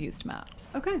 I would have used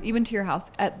maps. Okay. Even to your house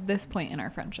at this point in our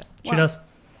friendship. She Wow. does.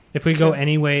 If we go True.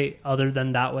 any way other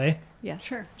than that way, Yes.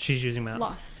 Sure. she's using maps.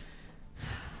 Lost.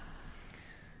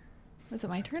 Is it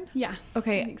my turn? Yeah.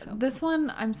 Okay, I think so. this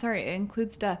one, I'm sorry, it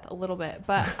includes death a little bit,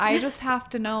 but I just have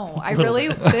to know.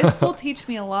 This will teach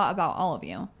me a lot about all of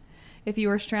you. If you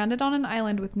were stranded on an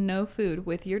island with no food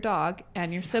with your dog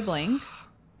and your sibling,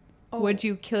 would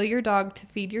you kill your dog to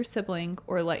feed your sibling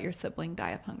or let your sibling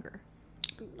die of hunger?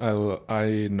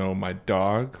 I know my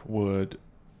dog would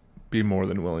be more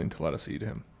than willing to let us eat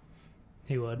him.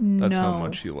 He would. That's no. how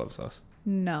much he loves us.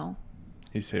 No.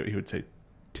 He would say,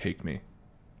 "Take me."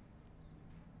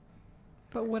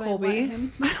 But would Colby? I let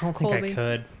him? I don't think Colby. I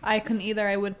could. I couldn't either.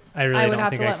 I would I really would don't have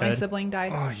think to I let my could. sibling die.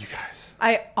 Oh, you guys.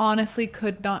 I honestly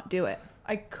could not do it.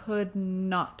 I could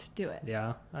not do it.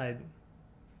 Yeah,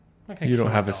 You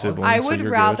don't have a sibling. I so would you're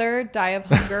good. rather die of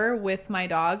hunger with my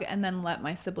dog and then let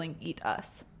my sibling eat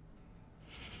us.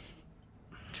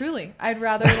 Truly, I'd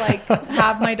rather like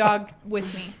have my dog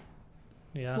with me.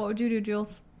 Yeah. What would you do,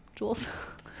 Jules? Jules?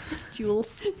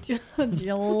 Jules?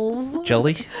 Jules?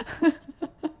 Jelly?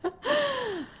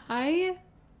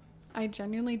 I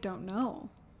genuinely don't know.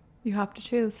 You have to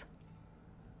choose.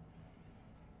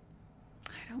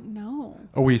 I don't know.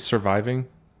 Are we surviving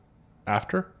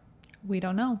after? We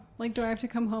don't know. Like, do I have to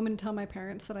come home and tell my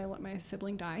parents that I let my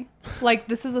sibling die? Like,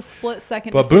 this is a split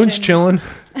second But Boone's decision. chilling.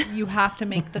 You have to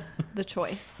make the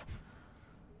choice.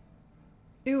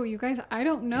 Ew, you guys, I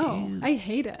don't know. I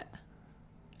hate it.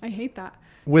 I hate that.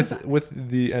 with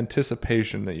the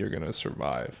anticipation that you're gonna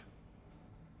survive.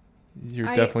 You're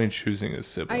definitely choosing a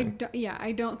sibling.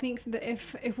 I don't think that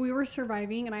if we were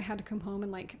surviving and I had to come home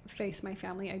and like face my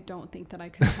family, I don't think that I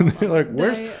could. tell them Like,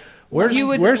 that where's You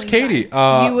would- where's Katie?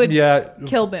 You would yeah,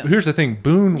 kill Boone. Here's the thing: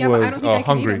 Boone Yeah, but I was don't think I could eat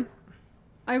hungry.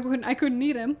 him. I couldn't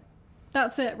eat him.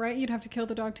 That's it, right? You'd have to kill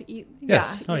the dog to eat. Yes.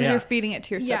 Yeah, Oh, because yeah. you're feeding it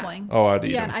to your Yeah. sibling. Oh, I'd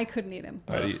eat Yeah, him. and I couldn't eat him.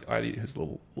 I'd eat his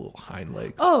little hind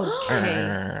legs.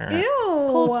 Okay. Ew.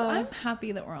 Colbs, I'm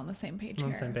happy that we're on the same page On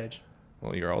here. the same page.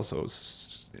 Well, you're also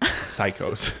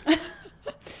psychos.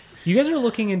 You guys are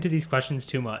looking into these questions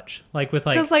too much. Like with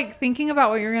Because, like, thinking about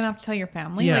what you're going to have to tell your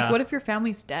family. Yeah. Like, what if your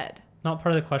family's dead? not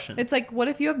part of the question. It's like, what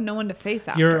if you have no one to face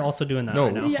after? You're also doing that No,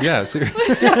 right now. yeah.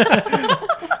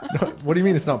 No, what do you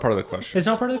mean it's not part of the question? It's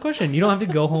not part of the question. You don't have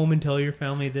to go home and tell your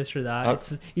family this or that. Uh,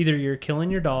 It's either you're killing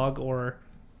your dog or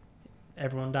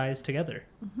everyone dies together.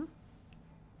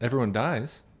 Everyone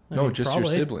dies. I No, mean, just probably.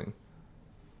 your sibling.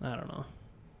 I don't know.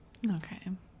 Okay.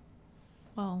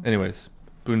 Well, Anyways,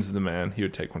 Boone's the man. He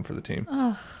would take one for the team.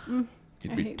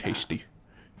 He'd I be hate that. tasty.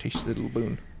 Tasty little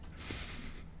Boone.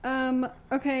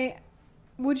 Okay.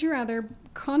 Would you rather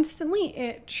constantly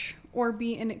itch or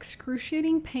be in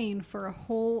excruciating pain for a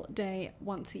whole day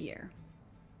once a year?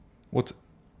 What's...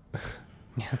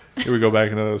 Here we go back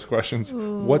into those questions.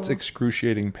 What's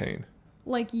excruciating pain?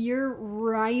 Like you're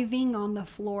writhing on the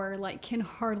floor, like can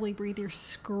hardly breathe. You're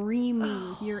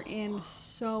screaming. You're in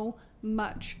so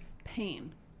much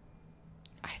pain.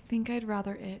 I think I'd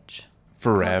rather itch.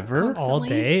 Forever? Constantly? All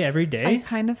day, every I day?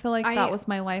 kind of feel like I- that was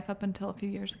my life up until a few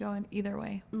years ago, and either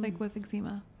way, like with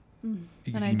eczema. And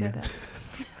I did it.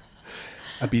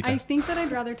 I Abita. think that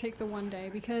I'd rather take the one day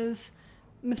because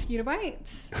mosquito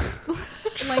bites.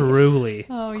 Like, Truly.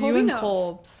 Oh, you Colby and knows.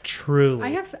 Colbs.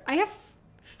 Truly. I have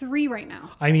 3 right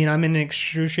now. I mean, I'm in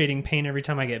excruciating pain every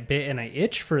time I get bit and I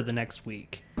itch for the next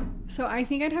week. So I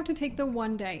think I'd have to take the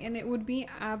one day, and it would be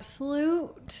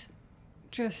absolute,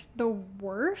 just the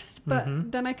worst.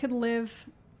 But then I could live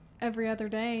every other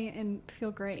day and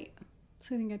feel great.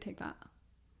 So I think I'd take that.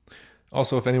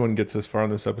 Also, if anyone gets this far on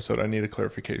this episode, I need a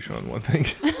clarification on one thing.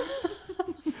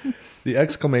 The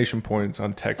exclamation points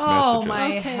on text Oh messages. my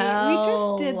Okay, hell. we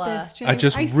just did this, Jay. I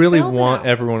just really spelled it want out.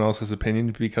 everyone else's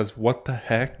opinion because what the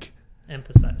heck?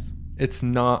 Emphasize. It's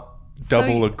not So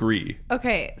double you- agree.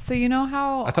 Okay, so you know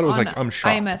how I thought it was on like, I'm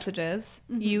shocked. iMessages,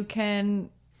 you can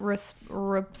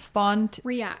respond,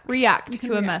 React. react You can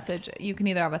to a react. message. You can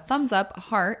either have a thumbs up, a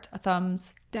heart, a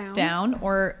thumbs Down. down,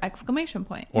 or exclamation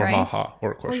point, Or right? haha.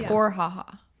 Or a question yeah. mark. Or haha.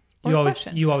 Or You always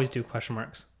question. you always do question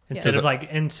marks instead Yes. of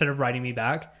instead of writing me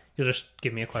back. You'll just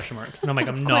give me a question mark, and I'm like,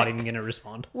 I'm That's not quick. even gonna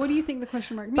respond. What do you think the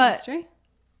question mark means, But- Jay?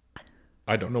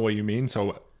 I don't know what you mean,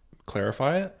 so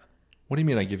clarify it. What do you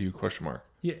mean I give you a question mark?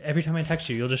 Every time I text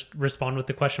you, you'll just respond with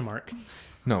the question mark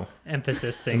No.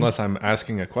 emphasis thing, Unless I'm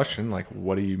asking a question, like,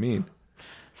 what do you mean?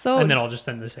 So and then I'll just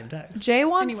send the same text. Jay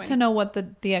wants Anyway. to know what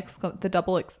the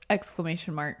double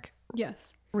exclamation mark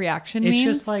Yes. reaction It's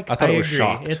means. just like I thought it was agree.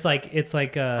 shocked. It's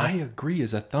like I agree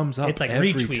is a thumbs up It's like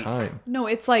every retweet. time. no,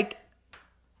 it's like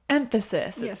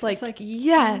emphasis. Yes, It's like, it's like,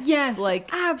 yes, Yes. like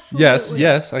absolutely.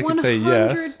 yes, I could say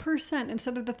yes. 100%.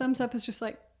 Instead of the thumbs up is just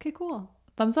like, okay, cool.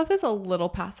 thumbs up is a little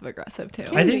passive aggressive too.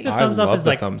 I think the I thumbs up love is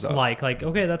the like thumbs up. like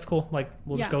okay, that's cool. Like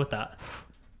we'll just Yeah. go with that.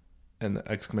 And the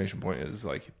exclamation point is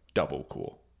like double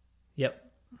cool.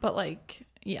 Yep. But like,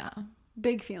 yeah,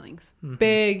 Big feelings.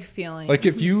 big feelings. Like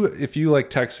if you like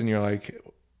text and you're like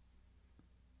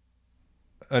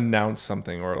announce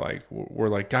something or like we're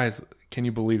like, guys, can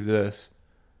you believe this?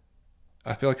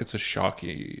 I feel like it's a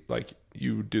shocky, like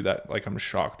you do that, like I'm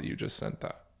shocked that you just sent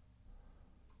that.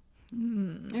 I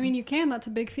mean, you can. That's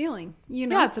a big feeling. You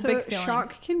know, Yeah, it's a so big feeling.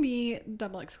 shock can be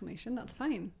double exclamation. That's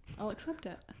fine. I'll accept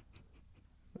it.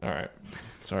 All right.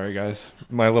 Sorry guys.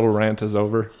 My little rant is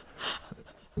over.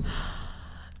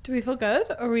 do we feel good?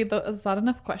 Are we? Is that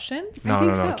enough questions? No,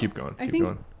 think no, so. keep going. I Keep think-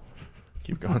 going.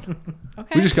 Keep going.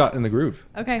 Okay. We just got in the groove.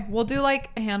 Okay, we'll do like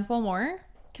a handful more.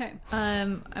 Okay.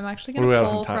 I'm actually What do we gonna have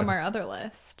on pull time? from our other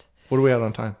list. What are we at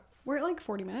on time? We're at like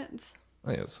 40 minutes.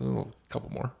 Oh yeah, so a little, couple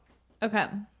more. Okay.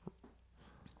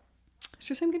 It's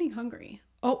just I'm getting hungry.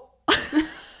 Oh.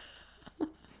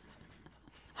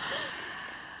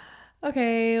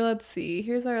 Okay, let's see.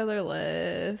 Here's our other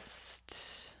list.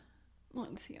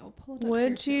 Let's see. I'll pull it up.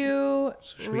 Would here, you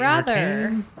should we rather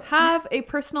entertain? have a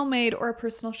personal maid or a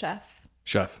personal chef?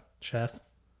 Chef. Chef.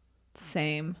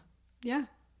 Same. too? Yeah,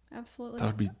 absolutely. That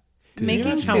would be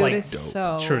Making How, food like, is dope.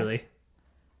 so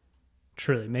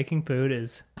Truly, making food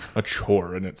is A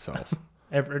chore in itself.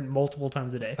 multiple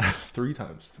times a day. 3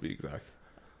 times to be exact.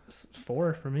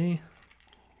 4 for me.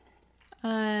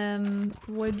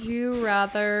 Would you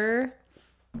rather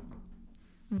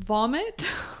vomit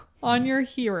on your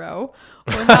hero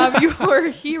or have your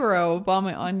hero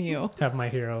vomit on you? Have my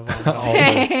hero. vomit all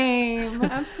day. Same.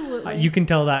 Absolutely. You can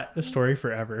tell that story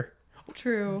forever.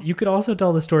 True. You could also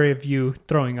tell the story of you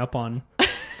throwing up on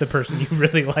the person you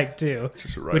really like too,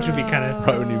 Just right, which would be kind of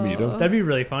right when you meet him. that'd be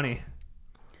really funny.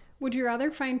 Would you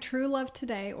rather find true love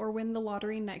today or win the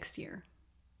lottery next year?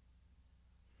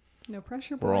 No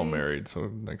pressure, boys. We're all married, so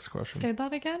next question. Say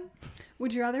that again.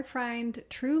 Would you rather find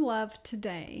true love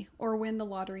today or win the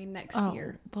lottery next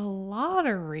year? The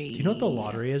lottery. Do you know what the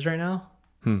lottery is right now?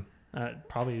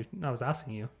 Probably. I was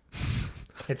asking you.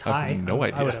 It's I have high. no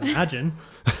I would idea. imagine.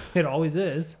 It always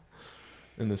is.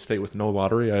 In the state with no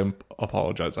lottery, I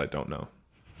apologize, I don't know.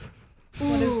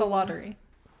 What is the lottery?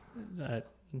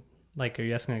 Like, are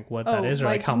you asking like what Oh, that is, or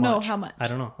like like, how no, much? how much? I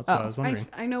don't know. That's what Oh. I was wondering.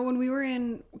 I know when we were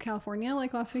in California,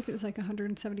 like last week, it was like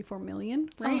 174 million,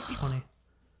 right? Funny.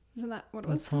 Isn't that what it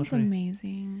That's was? so much That's money.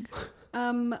 amazing.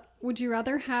 Would you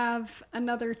rather have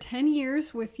another 10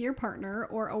 years with your partner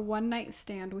or a one-night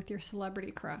stand with your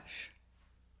celebrity crush?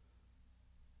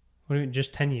 What do you mean?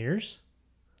 Just 10 years?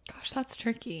 Gosh, that's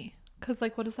tricky. Cause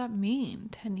like, what does that mean?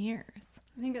 10 years.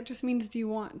 I think that just means, do you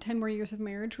want 10 more years of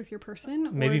marriage with your person?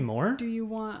 Maybe or more? Do you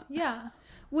want, Yeah.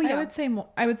 well, yeah, I would say more.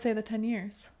 I would say the 10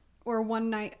 years. or one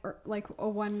night, or like a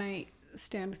one-night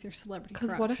stand with your celebrity crush?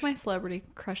 Because what if my celebrity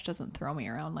crush doesn't throw me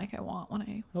around like I want when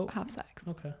I Oh. have sex?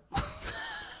 Okay.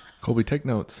 Colby, take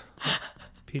notes.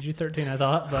 PG-13, I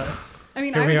thought, but I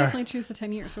mean, Here I we would are. definitely choose the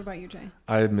 10 years. What about you, Jay?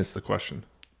 I missed the question.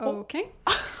 Okay.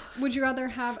 Would you rather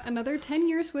have another 10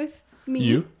 years with me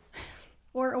You?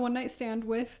 or a one-night stand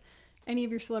with any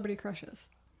of your celebrity crushes?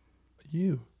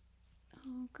 You.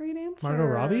 Oh, great answer. Margot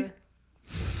Robbie?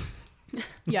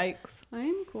 Yikes.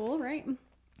 I'm cool, right?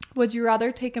 Would you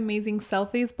rather take amazing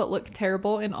selfies but look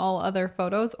terrible in all other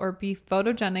photos or be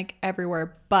photogenic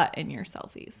everywhere but in your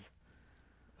selfies?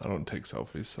 I don't take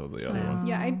selfies, so the other one.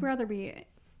 Yeah, I'd rather be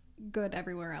good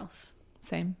everywhere else.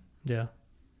 Same. yeah.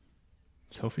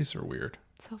 Selfies are weird.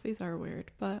 Selfies are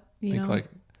weird, but I you think know. like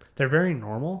They're very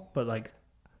normal, but like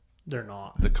they're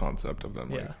not. the concept of them.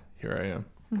 Like, Yeah. here I am.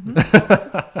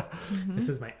 This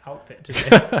is my outfit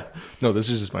today. No, this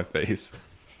is just my face.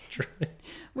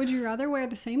 Would you rather wear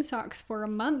the same socks for a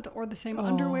month or the same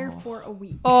underwear for a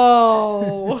week?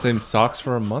 Oh. Same socks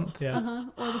for a month? Yeah.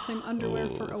 Or the same underwear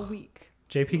for a week?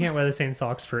 JP can't wear the same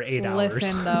socks for 8 hours.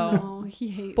 Listen though. Oh, he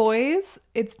hates Boys,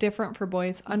 it's different for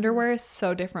boys. Underwear is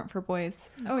so different for boys.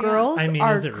 Oh, yeah. Girls I mean,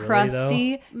 are is it really,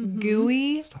 crusty,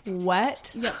 gooey,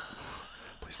 wet, Yep.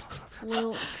 Please stop.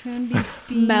 Well, can be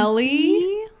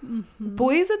smelly.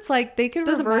 Boys, it's like they could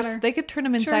Doesn't reverse. matter. They could turn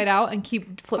them inside out and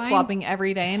keep flip flopping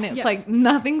every day, and it's Yeah. like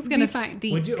nothing's gonna fine.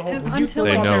 stink. Would you Until flip flop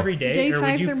They know. every day? Day or would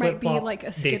 5, you there might be flip-flop like a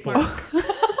day skid 4? mark.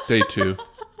 Day 2.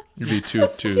 You'd be 2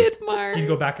 of 2. Skid mark. You'd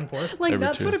go back and forth? Like Every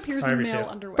that's two. what appears in Every male two.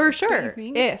 underwear. For don't sure. you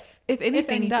think? If anything,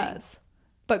 anything. does.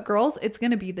 But girls, it's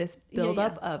gonna be this Yeah,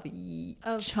 buildup yeah. of,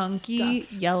 Of chunky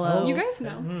stuff. yellow. You guys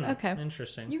know. Okay.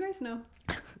 Interesting. You guys know.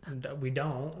 We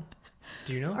don't.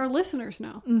 Do you know? Our listeners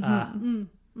know. Ah,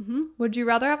 Would you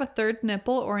rather have a third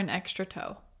nipple or an extra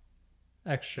toe?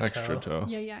 extra Extra toe. toe.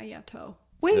 Yeah, toe.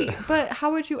 Wait, but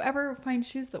how would you ever find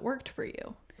shoes that worked for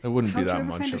you? It wouldn't How'd be you that ever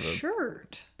much find a of a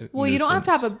shirt? Well, you don't have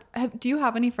to nuisance. have a. Do you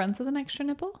have any friends with an extra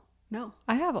nipple? No.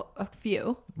 I have a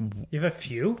few. You have a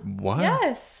few? What?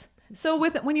 Yes. So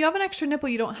when you have an extra nipple,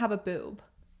 you don't have a boob.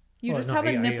 You just have a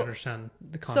I nipple. understand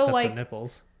the concept like, of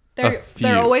nipples. They're few.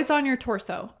 always on your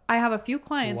torso. I have a few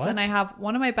clients, and What? I have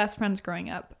one of my best friends growing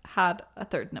up had a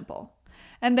third nipple,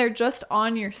 and they're just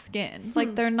on your skin.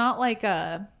 Like they're not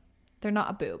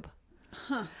a boob.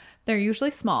 Huh. They're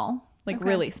usually small, like Okay.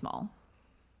 really small.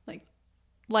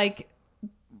 Like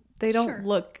they don't Sure.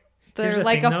 look. Here's They're the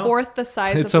like thing, a though. fourth the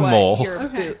size It's of a what mole.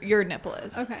 Okay. your nipple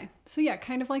is. Okay. So yeah,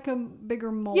 kind of like a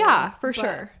bigger mole. Yeah, for but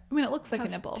sure. I mean, it looks like a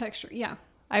has nipple. texture. Yeah.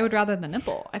 I would rather the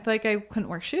nipple. I feel like I couldn't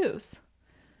wear shoes.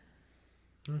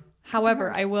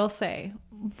 However, I will say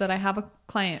that I have a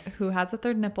client who has a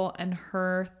third nipple, and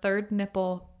her third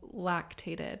nipple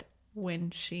lactated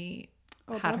when she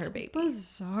Oh, had that's her baby.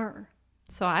 bizarre.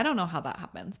 So I don't know how that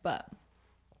happens, but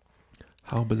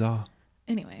How bizarre.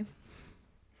 anyway.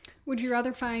 Would you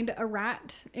rather find a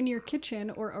rat in your kitchen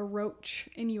or a roach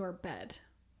in your bed?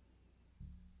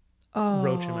 Oh,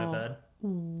 Roach in my bed.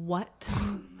 what?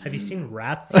 Have you seen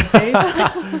rats these days?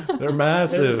 They're They're the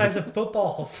massive. size of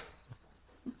footballs.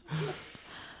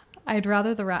 I'd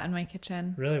rather the rat in my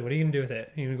kitchen. Really? What are you gonna do with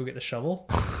it? You gonna go get the shovel?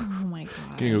 Oh my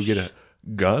god. Can you go get a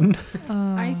gun?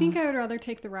 I think I would rather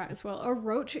take the rat as well. A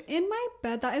roach in my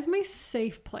bed, that is my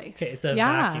safe place. Okay, it's a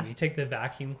Yeah. vacuum. You take the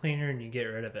vacuum cleaner and you get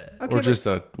rid of it. Okay, Or but- just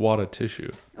a wad of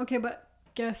tissue? Okay, but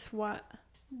guess what?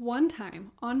 One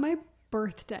time on my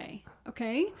birthday,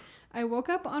 okay? I woke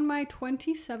up on my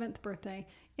 27th birthday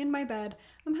in my bed.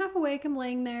 I'm half awake. I'm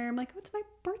laying there. I'm like, oh, it's my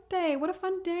birthday. What a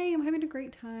fun day. I'm having a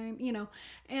great time, you know.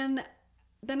 And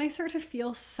then I start to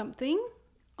feel something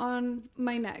on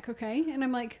my neck, okay? And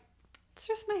I'm like, it's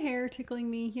just my hair tickling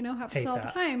me, you know, happens Hate all that.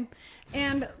 the time.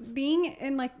 And being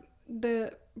in like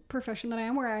the profession that I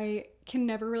am where I can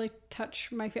never really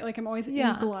touch my face, like I'm always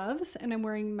Yeah. in gloves and I'm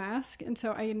wearing mask, and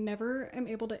so I never am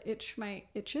able to itch my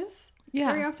itches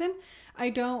Yeah. very often. I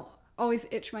don't always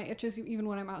itch my itches even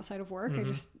when I'm outside of work.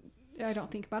 I don't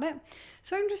think about it.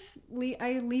 So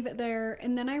I leave it there,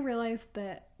 and then I realize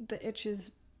that the itch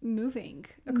is moving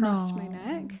across my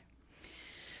neck.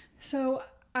 So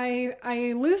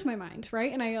I lose my mind,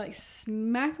 right? And I like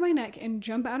smack my neck and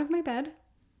jump out of my bed.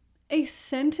 A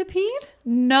centipede?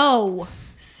 No.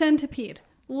 Centipede.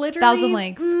 Literally 1,000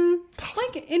 legs.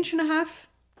 like an inch and a half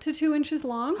to 2 inches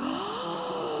long.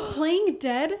 Playing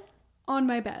dead on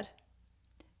my bed.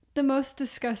 The most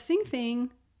disgusting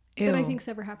thing that I Ew. think's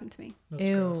ever happened to me. That's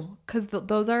gross. Ew. Because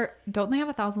those are, don't they have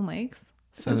 1,000 legs?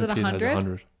 Is it Centipede has 100?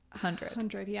 100. 100.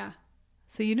 100, yeah.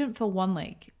 So you didn't feel one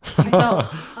leg. You felt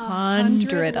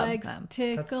 100 of legs them.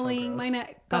 tickling my gross.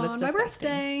 neck That on is my disgusting.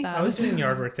 birthday. That I was is- doing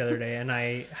yard work the other day and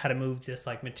I had to move this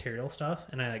like material stuff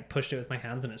and I like pushed it with my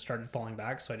hands and it started falling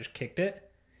back, so I just kicked it.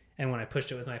 And when I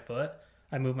pushed it with my foot,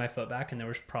 I moved my foot back and there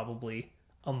was probably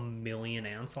a million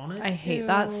ants on it. I hate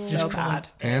that Ew. so Just bad.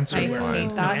 Ants are I fine. hate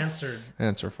No, that.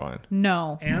 Ants are fine.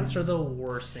 No. ants are the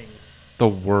worst things. The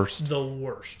worst. The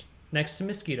worst. Next to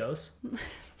mosquitoes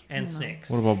and snakes.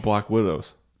 What about black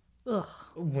widows? Ugh.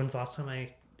 When's the last time I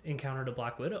encountered a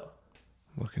black widow?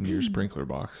 Look into your sprinkler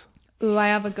box. Ooh, I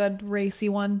have a good racy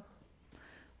one.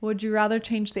 Would you rather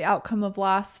change the outcome of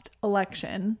last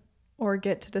election or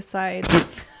get to decide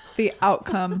the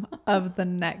outcome of the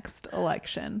next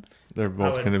election? They're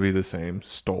both would- going to be the same.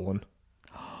 Stolen.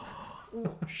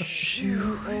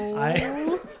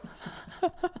 I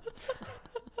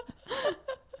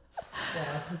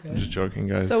I'm just joking,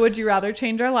 guys. So would you rather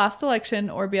change our last election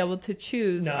or be able to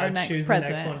choose no, our I'd next choose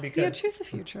president? the next one Yeah, because choose the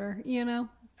future, you know?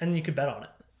 And you could bet on it.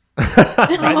 Right?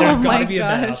 There's Oh got my to be a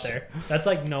bet gosh. out there. That's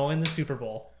like knowing the Super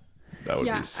Bowl. That would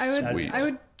Yeah, be I sweet.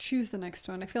 would choose the next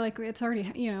one. I feel like it's already,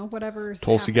 whatever's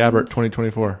Tulsi happened Gabbard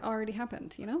 2024. already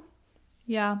happened,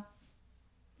 Yeah.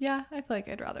 Yeah, I feel like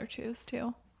I'd rather choose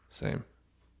too. Same.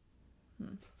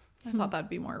 I thought that'd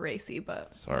be more racy,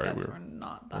 but Sorry, I guess we're- we're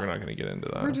not that. We're not going to get into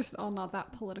that. We're just all not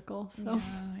that political. So Yeah,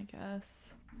 I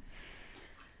guess.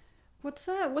 what's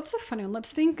a funny one?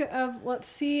 Let's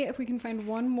see if we can find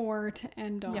one more to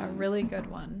end on. Yeah, really good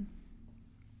one.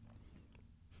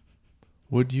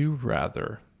 Would you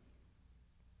rather?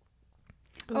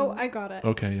 Oh, I got it.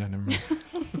 Okay, yeah, never mind.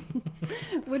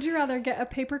 Would you rather get a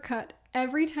paper cut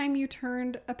every time you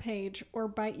turned a page or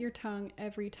bite your tongue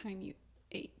every time you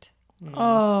ate?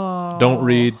 Oh. Don't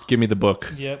read. Give me the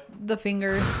book. Yep. The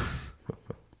fingers.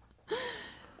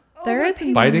 Oh, There my is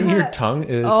paper Biting your cut. tongue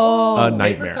is Oh. a Paper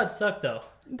nightmare. cuts suck though.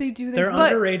 They do. They're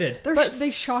But- underrated. They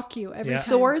shock you every Yeah. time.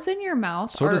 Sores in your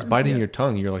mouth So are does biting your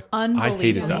tongue. You're like, I hated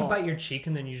Unbelievable. When you that. bite your cheek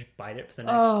and then you just bite it for the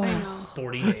next Oh. I know.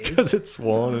 40 Because days. it's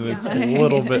swollen and it's Yeah. a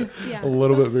little bit, Yeah. a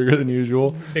little bit bigger than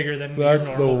usual. Bigger than That's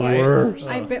your the normal bite. worst.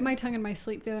 I bit my tongue in my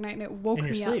sleep the other night and it woke In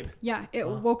your me sleep? up. Yeah, it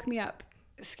woke me up.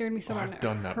 It scared me so Oh, bad. I've It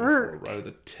done that hurt. before. Right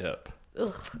at the tip.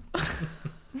 Ugh.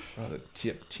 Right at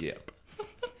the tip.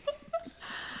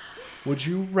 Would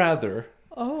you rather?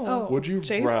 Oh. Would you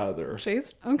Jay's- rather?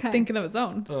 Jay's Okay. thinking of his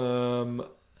own.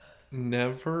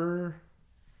 Never.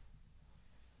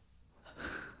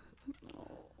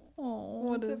 Oh,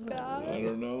 What is is it that? bad? I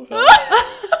don't know.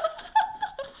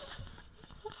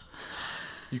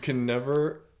 You can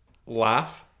never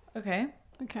laugh, Okay.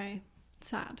 Okay.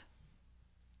 Sad.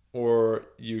 or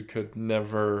you could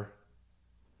never.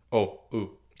 Oh,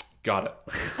 ooh, got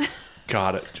it.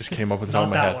 Got it. Just came up with the top Not of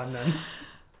my that head. one then.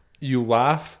 You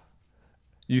laugh.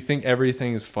 You think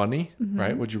everything is funny, Mm-hmm.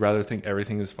 right? Would you rather think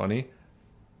everything is funny?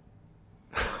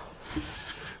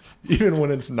 Even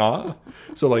when it's not?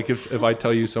 So like if I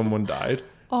tell you someone died,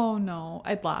 Oh no,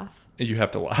 I'd laugh. you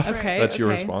have to laugh. Okay, That's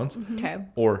your okay. response. Okay.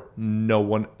 Or no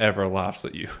one ever laughs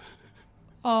at you.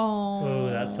 Oh. Oh,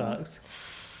 that sucks.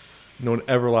 No one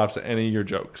ever laughs at any of your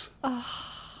jokes.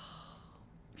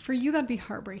 For you, that'd be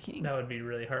heartbreaking. That would be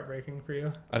really heartbreaking for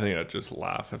you. I think I'd just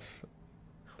laugh if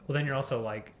Well, then you're also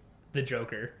like the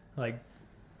Joker. Like,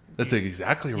 that's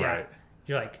exactly yeah, right.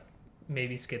 you're like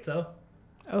maybe schizo.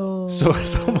 Oh. So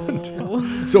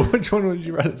so which one would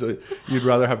you rather? So you'd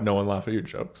rather have no one laugh at your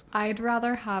jokes? I'd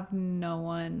rather have no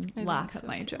one I laugh think at so,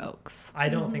 my too. jokes. I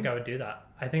don't think I would do that.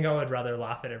 I think I would rather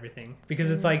laugh at everything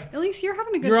because it's like At least you're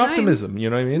having a good Your time. optimism,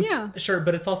 you know what I mean? Yeah. sure,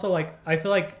 but it's also like I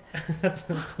feel like that's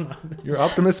not. Your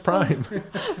optimist prime.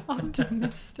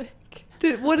 Optimistic.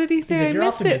 What did he He say? said, I your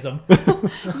missed it.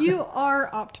 optimism. You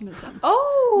are optimism.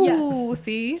 Oh, Yes.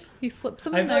 see, he slipped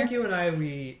some I in feel there. like you and I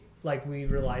we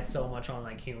rely so much on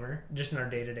like humor just in our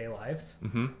day-to-day lives.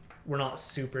 Mm-hmm. We're not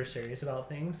super serious about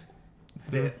things.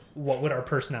 That, what would our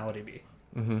personality be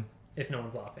Mm-hmm. if no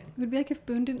one's laughing? It would be like if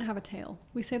Boone didn't have a tail.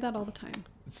 We say that all the time.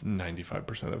 It's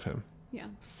 95% of him. Yeah.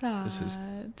 Sad. This is-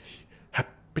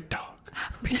 Happy dog.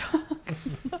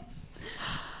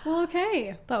 Well,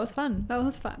 okay. That was fun. That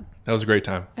was fun, That was a great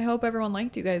time. I hope everyone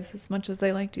liked you guys as much as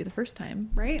they liked you the first time.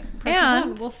 right? Pressure's on.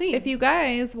 And we'll see. if you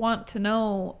guys want to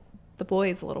know the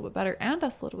boys a little bit better and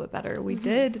us a little bit better, we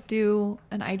did do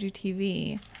an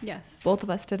IGTV. Yes. Both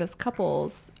of us did as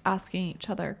couples, asking each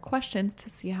other questions to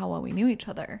see how well we knew each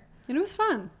other. And it was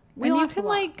fun. We And you laughed a can lot.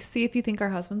 like see if you think our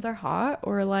husbands are hot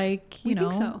or like, you We know,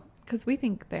 think so. because we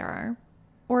think they are.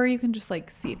 Or you can just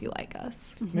like see if you like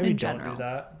us Maybe in don't general. do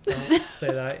that. Don't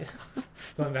say that.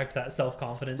 Going back to that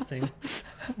self-confidence thing.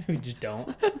 Maybe just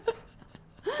don't.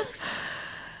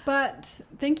 But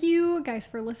thank you guys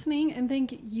for listening, and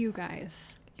thank you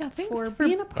guys Yeah, thanks for for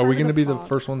being a part Are we of going to be the pod.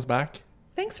 first ones back?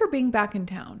 thanks for being back in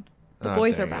town. The Ah,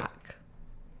 boys are dang it. back.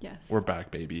 Yes. We're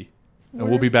back, baby. And We're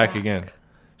we'll be back back. again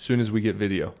soon as we get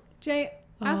video. Jay,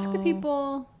 ask the Oh.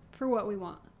 people for what we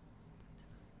want.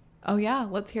 Oh yeah,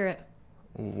 let's hear it.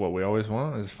 What we always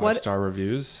want is What- 5-star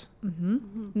reviews.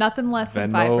 Nothing less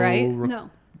than Venmo 5, right? No.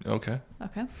 Okay.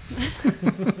 Okay.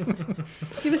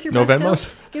 Give us your No best Venmos? sales,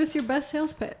 give us your best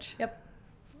sales pitch. Yep.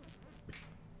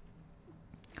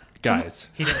 Guys,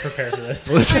 He didn't prepare for this.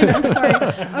 listen. I'm sorry.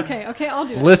 Okay, I'll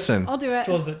do it. Listen. I'll do it.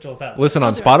 Joel's has. Listen on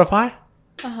I'll do it. Spotify,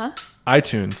 Uh-huh.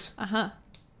 iTunes, Uh-huh.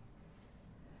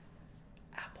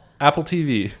 Apple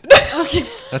TV. Okay.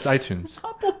 That's iTunes.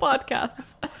 Apple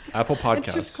Podcasts. Apple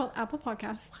It's just Podcasts. called Apple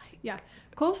Podcasts. Yeah.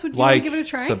 Close. Would you want to Like, give it a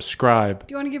try? subscribe,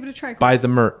 Do you want to give it a try? buy Close? the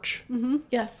merch.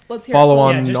 Yes, let's hear Follow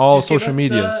it. on just- all just give social us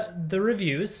medias. The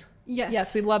reviews. Yes.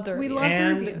 Yes, we love the We reviews. love the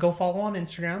And reviews. go follow on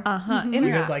Instagram. Uh-huh. Mhm. You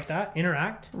Interact. guys like that?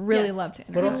 Interact. Really Yes. love to What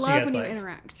We interact. else do you love guys when you like?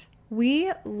 interact.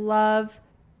 We love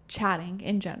chatting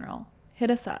in general. Hit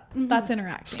us up. That's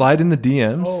interacting. Slide in the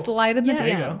DMs. Oh. Slide in the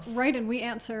Yes. you go. DMs. Right, and we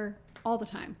answer all the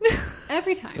time.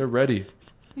 Every They're time, ready.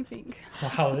 I think.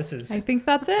 Wow, this is. I think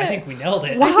that's it. I think we nailed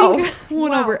it. Wow. Went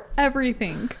Wow. over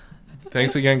everything.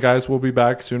 Thanks again, guys. We'll be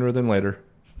back sooner than later.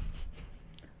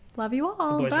 Love you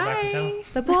all. The boys are back in town. Bye.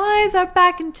 The boys are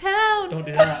back in town. Don't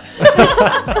do that.